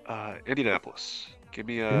 anyways, Indianapolis. Give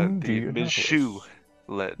me the Minshew Indianapolis.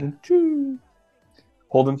 led. Choo.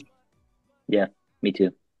 Holden. Yeah, me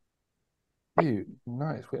too. Dude,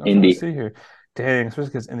 nice. Wait, I'm trying to Indy. see here. Dang, especially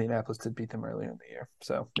because Indianapolis did beat them earlier in the year.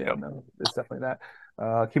 So, yeah, Yep. no, it's definitely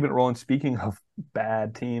that. Keeping it rolling. Speaking of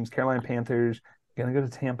bad teams, Carolina Panthers going to go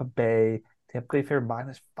to Tampa Bay. Tampa Bay fair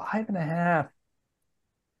 -5.5.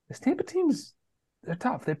 This Tampa team's they're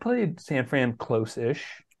tough. They played San Fran close-ish.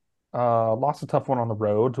 Lost a tough one on the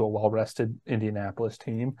road to a well-rested Indianapolis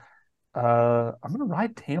team. I'm gonna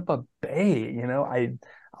ride Tampa Bay.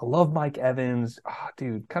 I love Mike Evans.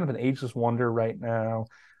 Dude, kind of an ageless wonder right now.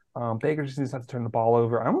 Baker just needs to have to turn the ball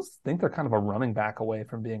over. I almost think they're kind of a running back away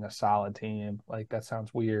from being a solid team. Like that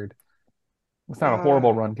sounds weird. It's not a Uh,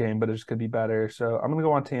 horrible run game, but it just could be better. So I'm gonna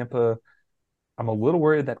go on Tampa. I'm a little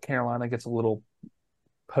worried that Carolina gets a little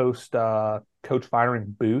post coach firing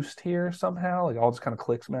boost here somehow. Like all just kind of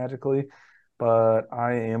clicks magically. But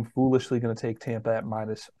I am foolishly going to take Tampa at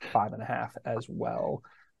 -5.5 as well.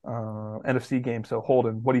 NFC game. So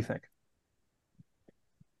Holden, what do you think?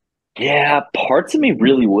 Yeah, parts of me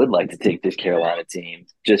really would like to take this Carolina team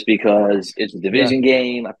just because it's a Yeah. division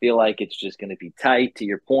game. I feel like it's just going to be tight. To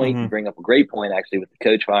your point, you Mm-hmm. bring up a great point actually with the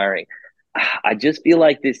coach firing. I just feel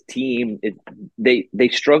like this team they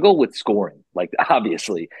struggle with scoring. Like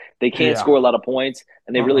obviously they can't Yeah. score a lot of points,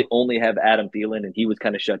 and they Uh-uh. really only have Adam Thielen, and he was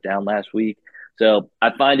kind of shut down last week. So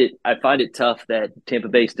I find it tough that Tampa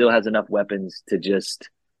Bay still has enough weapons to just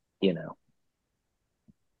you know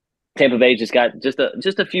Tampa Bay just got just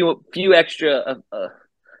a few extra.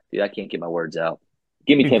 Dude, I can't get my words out.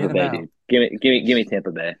 Give me Dude, Tampa get him Bay, out. dude. Give me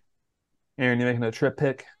Tampa Bay. Aaron, you making a trip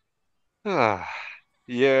pick?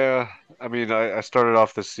 yeah. I mean, I started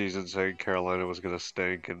off this season saying Carolina was gonna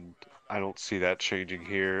stink, and I don't see that changing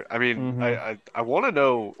here. I mean, Mm-hmm. I want to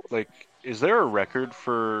know, like, is there a record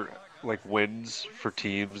for like wins for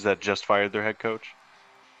teams that just fired their head coach?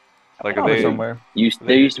 Like, Probably somewhere. There used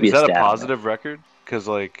to be is a that a stat on it. positive record? Because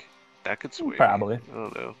like that could sway me. Probably. I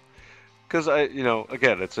don't know. Because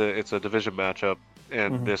again, it's a division matchup,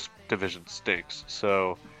 and Mm-hmm. this division stinks.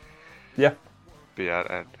 So, Yeah. but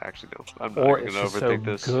yeah, actually no, I'm not Or even it's gonna just so overthink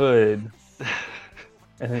this. good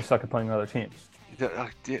and they suck at playing other teams.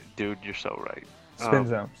 Dude, you're so right. Spin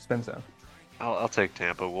zone. Spin zone. I'll take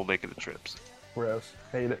Tampa. We'll make it a trips. Gross.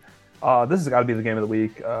 Hate it. This has got to be the game of the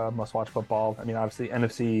week. Must watch football. I mean, obviously,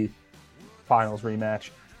 NFC Finals rematch.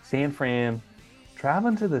 San Fran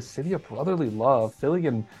traveling to the city of brotherly love. Philly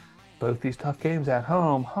and both these tough games at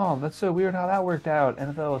home. Huh? That's so weird how that worked out.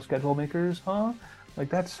 NFL schedule makers, huh? Like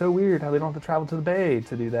that's so weird how they don't have to travel to the Bay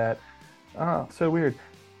to do that. Oh, so weird.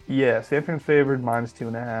 Yeah, San Fran's favored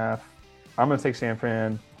 -2.5. I'm gonna take San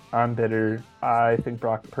Fran. I'm bitter. I think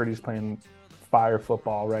Brock Purdy's playing fire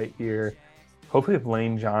football right here. Hopefully, if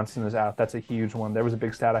Lane Johnson is out, that's a huge one. There was a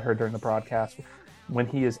big stat I heard during the broadcast. When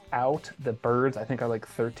he is out, the Birds, I think, are like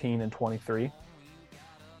 13 and 23.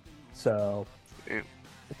 So Damn.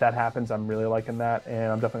 if that happens, I'm really liking that.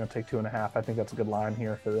 And I'm definitely going to take 2.5. I think that's a good line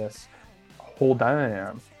here for this whole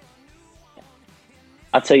dynamic.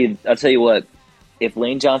 I'll tell you what. If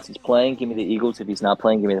Lane Johnson's playing, give me the Eagles. If he's not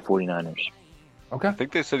playing, give me the 49ers. Okay. I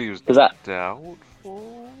think they said he was Because I doubtful.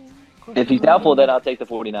 if Question he's doubtful, then mark? I'll take the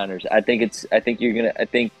 49ers. I think you're gonna I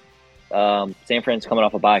think San Fran's coming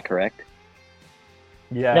off a bye, correct?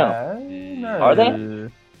 No. Yeah. Are they? No.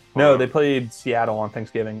 Hold No, they up. played Seattle on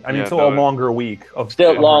Thanksgiving. I mean, Yeah, so a no. longer week of,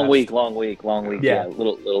 Still of rest. long week. Yeah. Yeah, Yeah.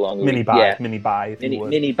 little longer Mini week. buy, Yeah. mini buy, if you would.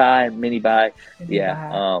 Mini buy. Mini Yeah.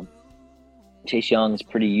 buy. Chase Young is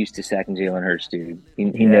pretty used to sacking Jalen Hurts, dude. He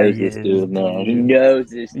Yeah, knows he this is, dude, man. He dude. knows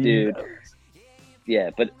this He dude. knows.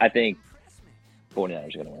 Yeah, but I think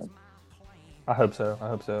 49ers are gonna win. I hope so. I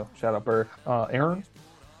hope so. Shout out Burke. Aaron?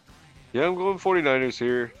 Yeah, I'm going 49ers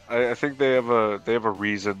here. I think they have a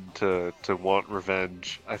reason to want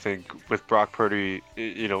revenge. I think with Brock Purdy,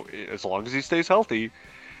 as long as he stays healthy,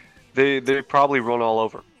 they probably run all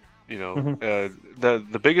over. Mm-hmm.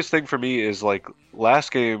 The biggest thing for me is like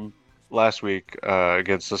last week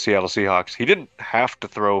against the Seattle Seahawks, he didn't have to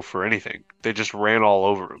throw for anything. They just ran all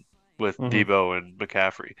over him with Mm-hmm. Debo and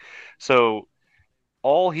McCaffrey. So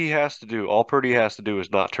all Purdy has to do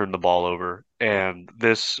is not turn the ball over. And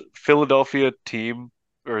this Philadelphia team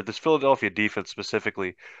or this Philadelphia defense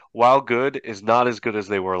specifically, while good, is not as good as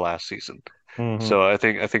they were last season. Hmm. So I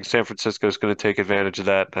think San Francisco is going to take advantage of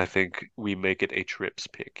that. And I think we make it a trips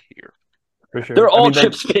pick here. For sure. They're I all mean, they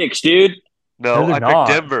Chips picks, dude. no, No, they're I picked not.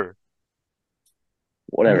 Denver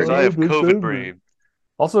Whatever, because I No, dude. have they're COVID Denver. brain.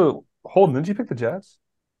 Also, Holden, didn't you pick the Jets?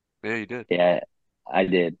 Yeah, you did. Yeah, I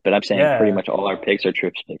did. But I'm saying pretty Yeah, much all our picks are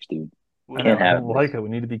Trips picks, dude. I know. Can't I Whatever. have don't this. like it. We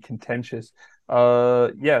need to be contentious.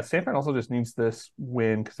 Yeah, San Fran also just needs this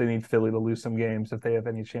win because they need Philly to lose some games if they have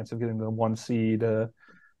any chance of getting the 1 seed.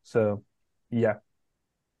 So, yeah,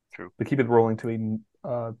 True. to keep it rolling to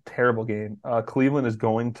a terrible game. Cleveland is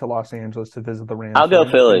going to Los Angeles to visit the I'll Rams. go Rams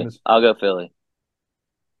game Philly. is I'll go Philly.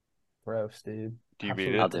 gross, dude. Do you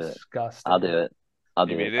mean Absolutely I'll it? do it. disgusting. I'll do it. I'll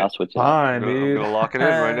You do it. mean I'll it? switch it up. Fine, I'm dude. gonna lock it in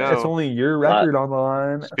right It's now. only your Lot. record on the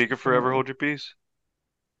line. Speaker forever, hold your peace.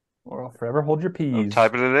 Well, forever hold your I'm peas.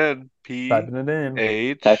 typing it in. Typing it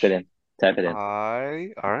in. Type it H in. Type it in. I.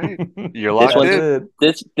 All right. You're This locked one's in.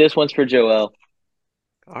 Good. this one's for Joel.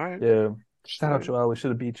 All right. Yeah. Shout out It Joel. We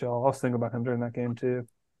should have beat y'all. I was thinking about him during that game too.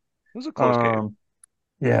 was a close game.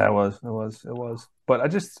 Yeah, it was. It was. It was. But I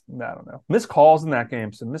don't know. Missed calls in that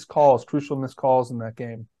game. Some missed calls, crucial missed calls in that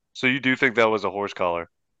game. So you do think that was a horse collar?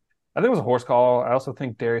 I think it was a horse call. I also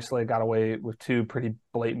think Darius Slay got away with two pretty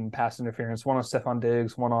blatant pass interference. One on Stephon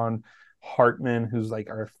Diggs, one on Hartman, who's like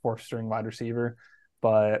our fourth string wide receiver.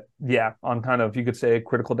 But yeah, on kind of, you could say,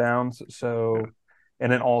 critical downs. So, and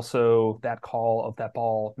then also that call of that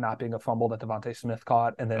ball not being a fumble that Devontae Smith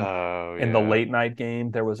caught. And then Oh in the yeah. late night game,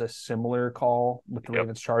 there was a similar call with the Yep.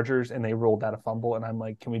 Ravens Chargers, and they ruled that a fumble. And I'm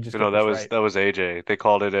like, can we just You get know that this was right? that was AJ. They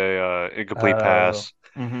called it a incomplete Oh, pass,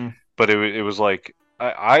 mm-hmm. but it was like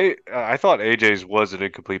I thought AJ's was an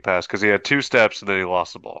incomplete pass because he had two steps and then he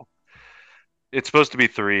lost the ball. It's supposed to be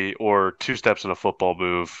three or two steps in a football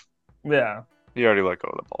move. Yeah. He already let go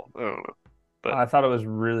of the ball. I don't know, but I thought it was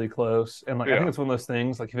really close, and like I think yeah, it's one of those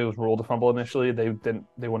things. Like if it was ruled a fumble initially, they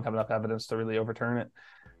wouldn't have enough evidence to really overturn it.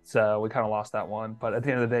 So we kind of lost that one. But at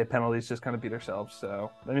the end of the day, penalties just kind of beat ourselves. So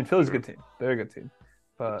I mean, Philly's a good team. They're a good team,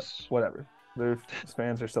 but it's whatever. Their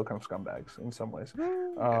fans are still kind of scumbags in some ways.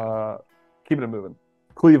 okay. Keeping it moving.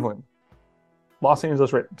 Cleveland, Los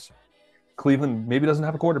Angeles Rams. Cleveland maybe doesn't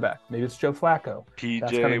have a quarterback. Maybe it's Joe Flacco. That's kind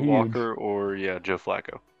PJ of huge. Walker or yeah, Joe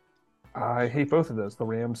Flacco. I hate both of those. The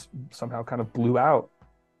Rams somehow kind of blew out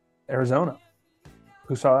Arizona.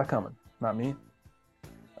 Who saw that coming? Not me.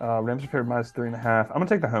 Rams are favored -3.5. I'm going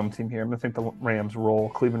to take the home team here. I'm going to think the Rams roll.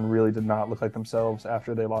 Cleveland really did not look like themselves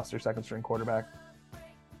after they lost their second string quarterback.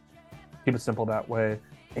 Keep it simple that way.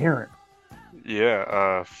 Aaron.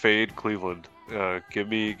 Yeah, fade Cleveland. Give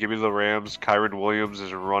me the Rams. Kyron Williams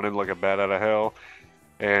is running like a bat out of hell.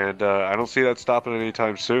 And I don't see that stopping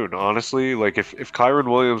anytime soon. Honestly, like if Kyron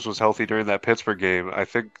Williams was healthy during that Pittsburgh game, I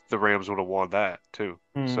think the Rams would have won that too.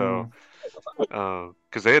 So,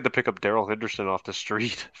 because they had to pick up Darrell Henderson off the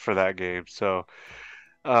street for that game. So,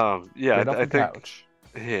 yeah, Straight off I the think couch.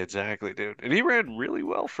 yeah, exactly, dude. And he ran really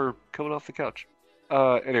well for coming off the couch.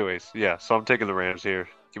 Anyways, yeah. So I'm taking the Rams here.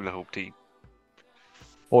 Give me the home team.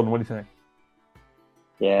 Holden, what do you think?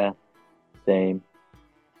 Yeah, same.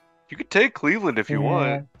 You could take Cleveland if you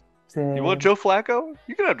want. You want Joe Flacco?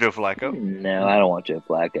 You can have Joe Flacco. No, I don't want Joe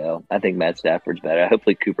Flacco. I think Matt Stafford's better.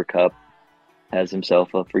 Hopefully Cooper Kupp has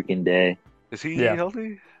himself a freaking day. Is he Yeah.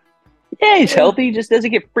 healthy? Yeah, he's healthy. He just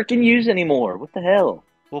doesn't get freaking used anymore. What the hell?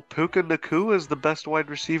 Well, Puka Nakua is the best wide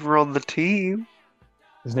receiver on the team.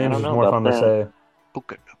 His I name's don't just know more about fun to that. say.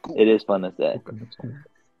 Puka Nakua. It is fun to say.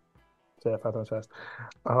 Say that 5 times fast.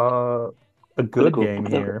 A good Puka game Nakua.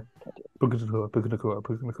 here. Puka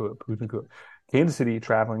Nakua. Kansas City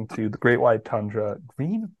traveling to the Great White Tundra.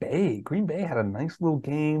 Green Bay. Green Bay had a nice little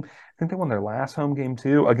game. I think they won their last home game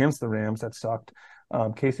too against the Rams. That sucked.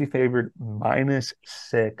 KC favored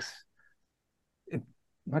 -6. Am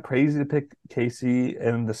I crazy to pick KC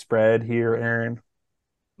and the spread here, Aaron?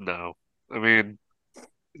 No, I mean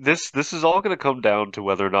this is all going to come down to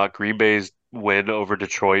whether or not Green Bay's win over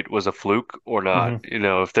Detroit was a fluke or not. Mm-hmm. You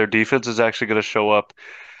know, if their defense is actually going to show up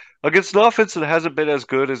against an offense that hasn't been as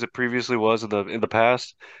good as it previously was in the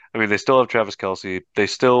past. I mean, they still have Travis Kelce. They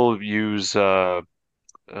still use Rashee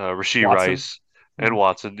Watson. Rice and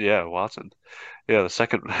Watson. Yeah, Watson. Yeah, the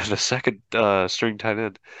second the second string tight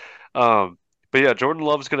end. Um, but yeah, Jordan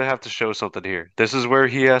Love's gonna have to show something here. This is where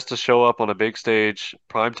he has to show up on a big stage,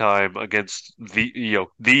 prime time against the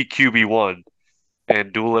QB1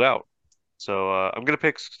 and duel it out. So I'm gonna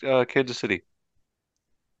pick Kansas City.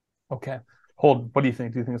 Okay. Hold. What do you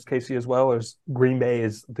think? Do you think it's KC as well, or is Green Bay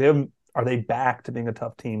are they back to being a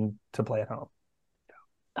tough team to play at home?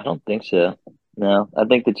 I don't think so. No, I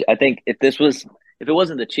think if If it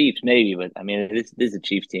wasn't the Chiefs, maybe, but I mean, this is a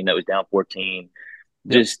Chiefs team that was down 14.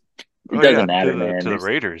 Yep. Just it Oh yeah, doesn't matter, man. to the There's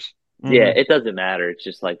Raiders. yeah, Hmm. it doesn't matter. It's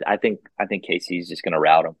just like I think KC's just gonna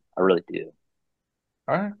rout them. I really do.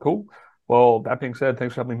 All right, cool. Well, that being said,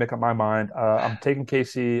 thanks for helping me make up my mind. I'm taking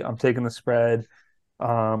KC. I'm taking the spread.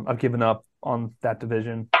 I've given up on that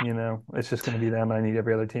division. It's just going to be them. I need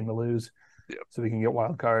every other team to lose Yep. so we can get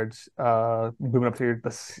wild cards. Moving up to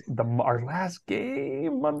our last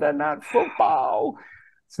game, Monday Night Football.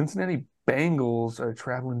 Cincinnati Bengals are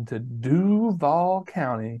traveling to Duval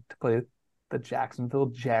County to play the Jacksonville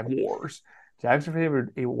Jaguars. Jags are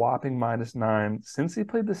favored a whopping -9. Since he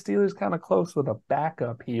played the Steelers kind of close with a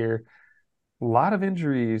backup here, a lot of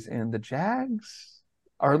injuries, and the Jags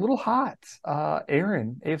are a little hot.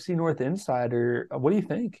 Aaron, AFC North Insider, what do you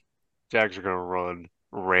think? Jags are gonna run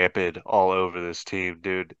rampant all over this team,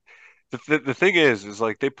 dude. The thing is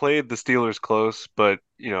like they played the Steelers close, but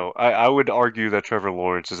I would argue that Trevor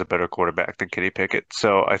Lawrence is a better quarterback than Kenny Pickett.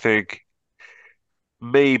 So I think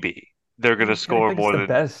maybe they're gonna Kenny score Pickett's more the than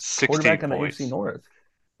best 16 quarterback in the AFC points. North.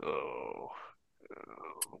 Oh,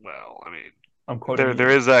 well, I mean, I'm quoting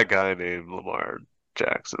there you. is that guy named Lamar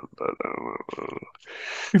Jackson, but I don't know.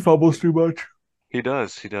 He fumbles too much. He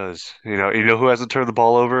does, he does. You know who hasn't turned the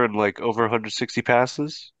ball over in like over 160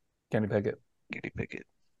 passes? Kenny Pickett. Kenny Pickett.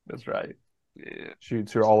 That's right. Yeah.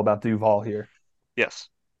 Shoots are all about Duval here. Yes.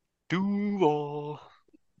 Duval.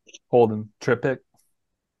 Holden, trip pick.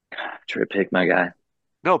 Trip pick, my guy.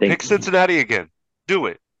 No, Think pick Cincinnati again. Do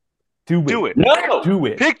it. Do Do it. it. no, Do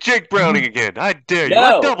it. Pick Jake Browning again. I dare you.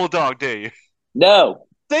 I no, double dog dare you. no,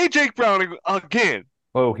 Say Jake Browning again.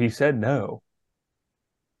 Oh, he said no.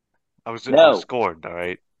 I was no. scorned, all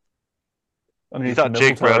right. You Underneath the thought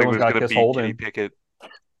Jake mistletoe, Browning everyone's was got to gonna kiss beat Kenny Holden. Pickett.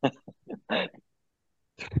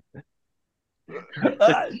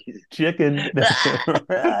 Chicken.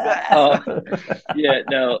 Oh, yeah,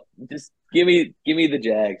 no. Just give me the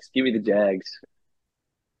Jags. Give me the Jags.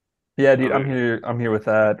 Yeah, dude, I'm Okay. here. I'm here with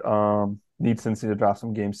that. Need Cincy to drop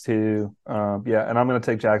some games too. Yeah, and I'm gonna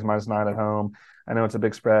take Jags -9 at home. I know it's a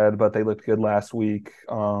big spread, but they looked good last week.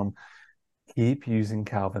 Keep using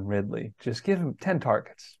Calvin Ridley. Just give him 10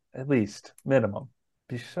 targets at least, minimum.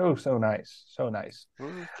 Be so nice, so nice.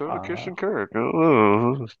 Well, throw to Uh, Christian Kirk.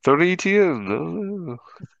 Oh, throw to ETN.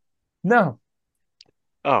 no,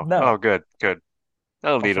 Oh, no. good, good. I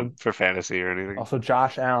don't need Also, him for fantasy or anything. also,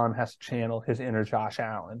 Josh Allen has to channel his inner Josh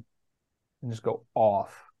Allen and just go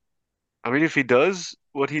off. I mean, if he does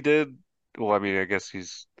what he did, well, I mean, I guess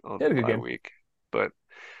he's He on had the a good bye game. week, but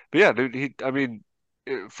yeah, dude. I mean,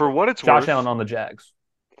 for what it's Josh Allen worth. on the Jags.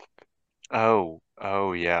 Oh,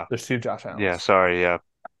 yeah, There's two Josh yeah. Allens. Sorry, yeah.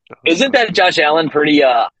 Isn't that Josh Allen pretty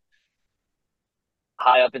high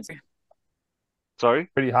up in? Sorry,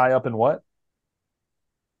 Pretty high up in what?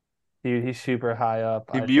 He's super high up,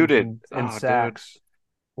 he I think, muted. in Oh, dude, sacks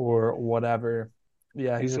or whatever.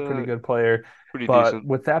 Yeah, he's he's a pretty good player. pretty But decent.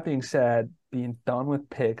 with that being said, being done with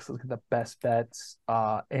picks, let's get the best bets.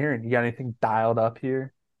 Aaron, you got anything dialed up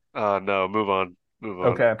here? No, move on, move on.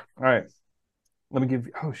 Okay. All right. Let me give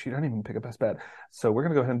you, oh shoot, I didn't even pick a best bet. So we're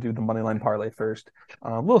gonna go ahead and do the money line parlay first.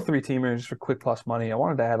 Little three teamer just for quick plus money. I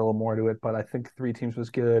wanted to add a little more to it, but I think three teams was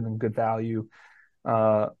good and good value.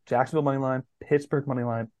 Jacksonville money line, Pittsburgh money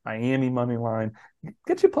line, Miami money line.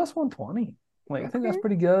 Get you plus 120. Like I think that's Okay.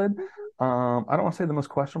 pretty good. I don't want to say the most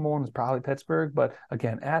questionable one is probably Pittsburgh, but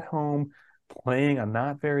again, at home, playing a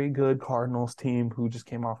not very good Cardinals team who just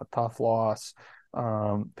came off a tough loss.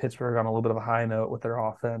 Pittsburgh on a little bit of a high note with their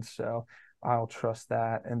offense, so I'll trust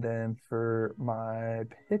that. And then for my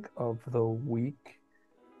pick of the week,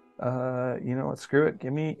 you know what? Screw it.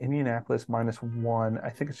 Give me Indianapolis -1. I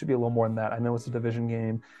think it should be a little more than that. I know it's a division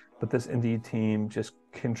game, but this Indy team just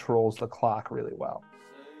controls the clock really well.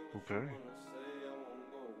 Okay.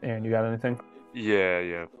 Aaron, you got anything? Yeah,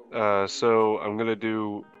 yeah. So I'm gonna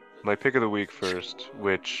do my pick of the week first,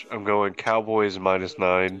 which I'm going Cowboys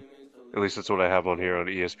 -9. At least that's what I have on here on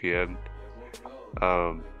ESPN.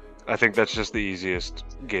 Um, I think that's just the easiest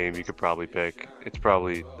game you could probably pick. It's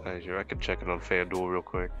probably I can check it on FanDuel real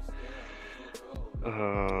quick.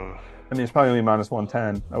 I mean, it's probably gonna be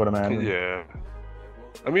 -110, I would imagine. Yeah.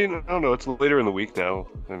 I mean, I don't know. It's later in the week now.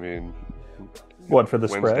 I mean, What for the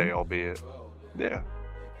Wednesday, spread? albeit. Yeah,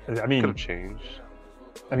 I could mean, have changed.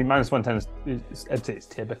 -110 I'd say is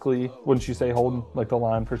typically, wouldn't you say, Holden, like the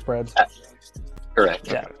line for spreads? Correct.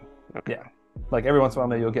 Yeah, Okay. Okay. yeah. Like every once in a while,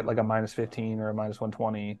 maybe you'll get like a -15 or a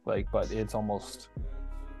 -120, like, but it's almost,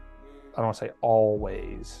 I don't want to say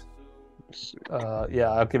always. Let's see.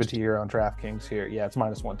 Yeah, I'll give it to you on DraftKings here. Yeah, it's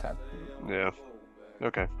 -110. Yeah.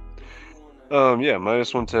 Okay. Yeah,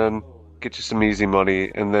 -110. get you some easy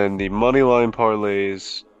money. And then the money line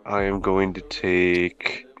parlays, I am going to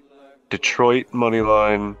take Detroit money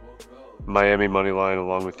line, Miami money line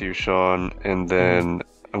along with you, Sean, and then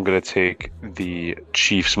I'm going to take the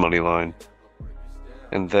Chiefs money line.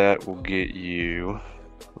 And that will get you,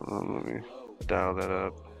 let me dial that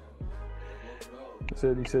up.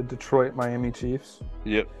 You said Detroit, Miami Chiefs.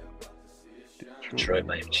 Yep. Detroit,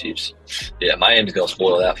 Miami Chiefs. Yeah, Miami's going to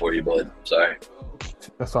spoil that for you, bud. Sorry.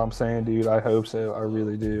 That's what I'm saying, dude. I hope so. I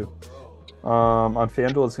really do. On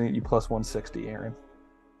FanDuel, it's going to get you plus 160, Aaron.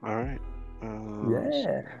 All right.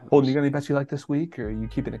 Yeah. Holden, you got any bets you like this week, or are you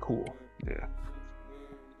keeping it cool? Yeah.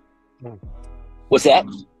 What's that?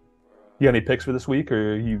 You got any picks for this week,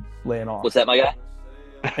 or are you laying off? What's that, my guy?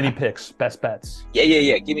 Any picks? Best bets?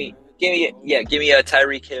 Yeah. Give me a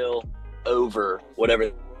Tyreek Hill over whatever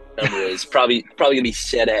the number is. Probably gonna be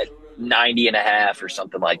set at 90.5 or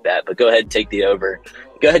something like that. But go ahead and take the over.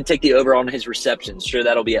 Go ahead and take the over on his receptions. Sure,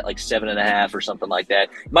 that'll be at like 7.5 or something like that.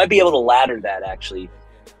 You might be able to ladder that actually.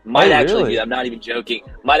 Really? I'm not even joking.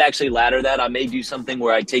 Might actually ladder that. I may do something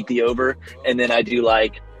where I take the over and then I do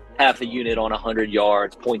like half a unit on 100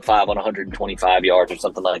 yards, 0.5 on 125 yards or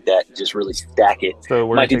something like that. Just really stack it. So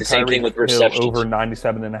we're might do gonna the same thing with Hill receptions. over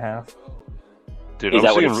 97.5. Dude, Is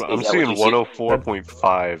I'm that seeing what you-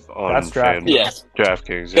 104.5 on That's DraftKings. Yes.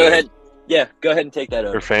 DraftKings. Go ahead. Yeah, go ahead and take that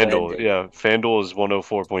over. Or FanDuel. Yeah, FanDuel is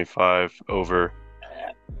 104.5 over.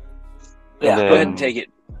 Yeah, And go ahead and take it.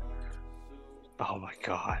 Oh my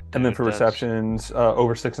god. And then dude, for that's- receptions,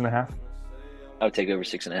 over 6.5. I would take over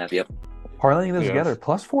 6.5. Yep. Parlaying those Yeah. together,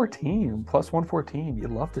 plus 14, plus 114. You'd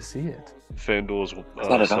love to see it. FanDuel is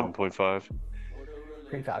not at all. 7.5.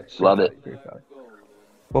 Great value. Love it. Great value.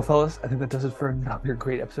 Well, fellas, I think that does it for another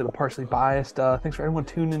great episode of Partially Biased. Thanks for everyone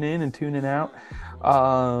tuning in and tuning out.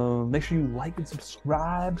 Make sure you like and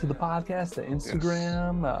subscribe to the podcast, the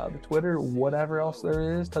Instagram, the Twitter, whatever else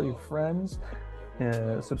there is. Tell your friends.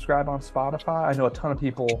 Subscribe on Spotify. I know a ton of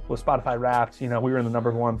people with Spotify Wrapped. We were in the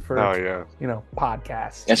number one for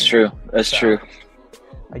podcasts. That's true. That's true.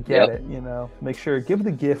 I get it. Make sure give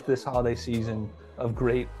the gift this holiday season of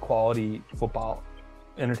great quality football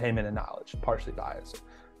entertainment and knowledge. Partially Biased.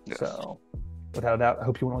 Yes. So, without a doubt, I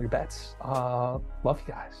hope you win all your bets. Love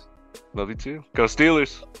you guys. Love you too. Go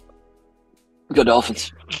Steelers. Go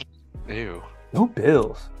Dolphins. Ew. No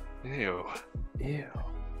Bills. Ew. Ew.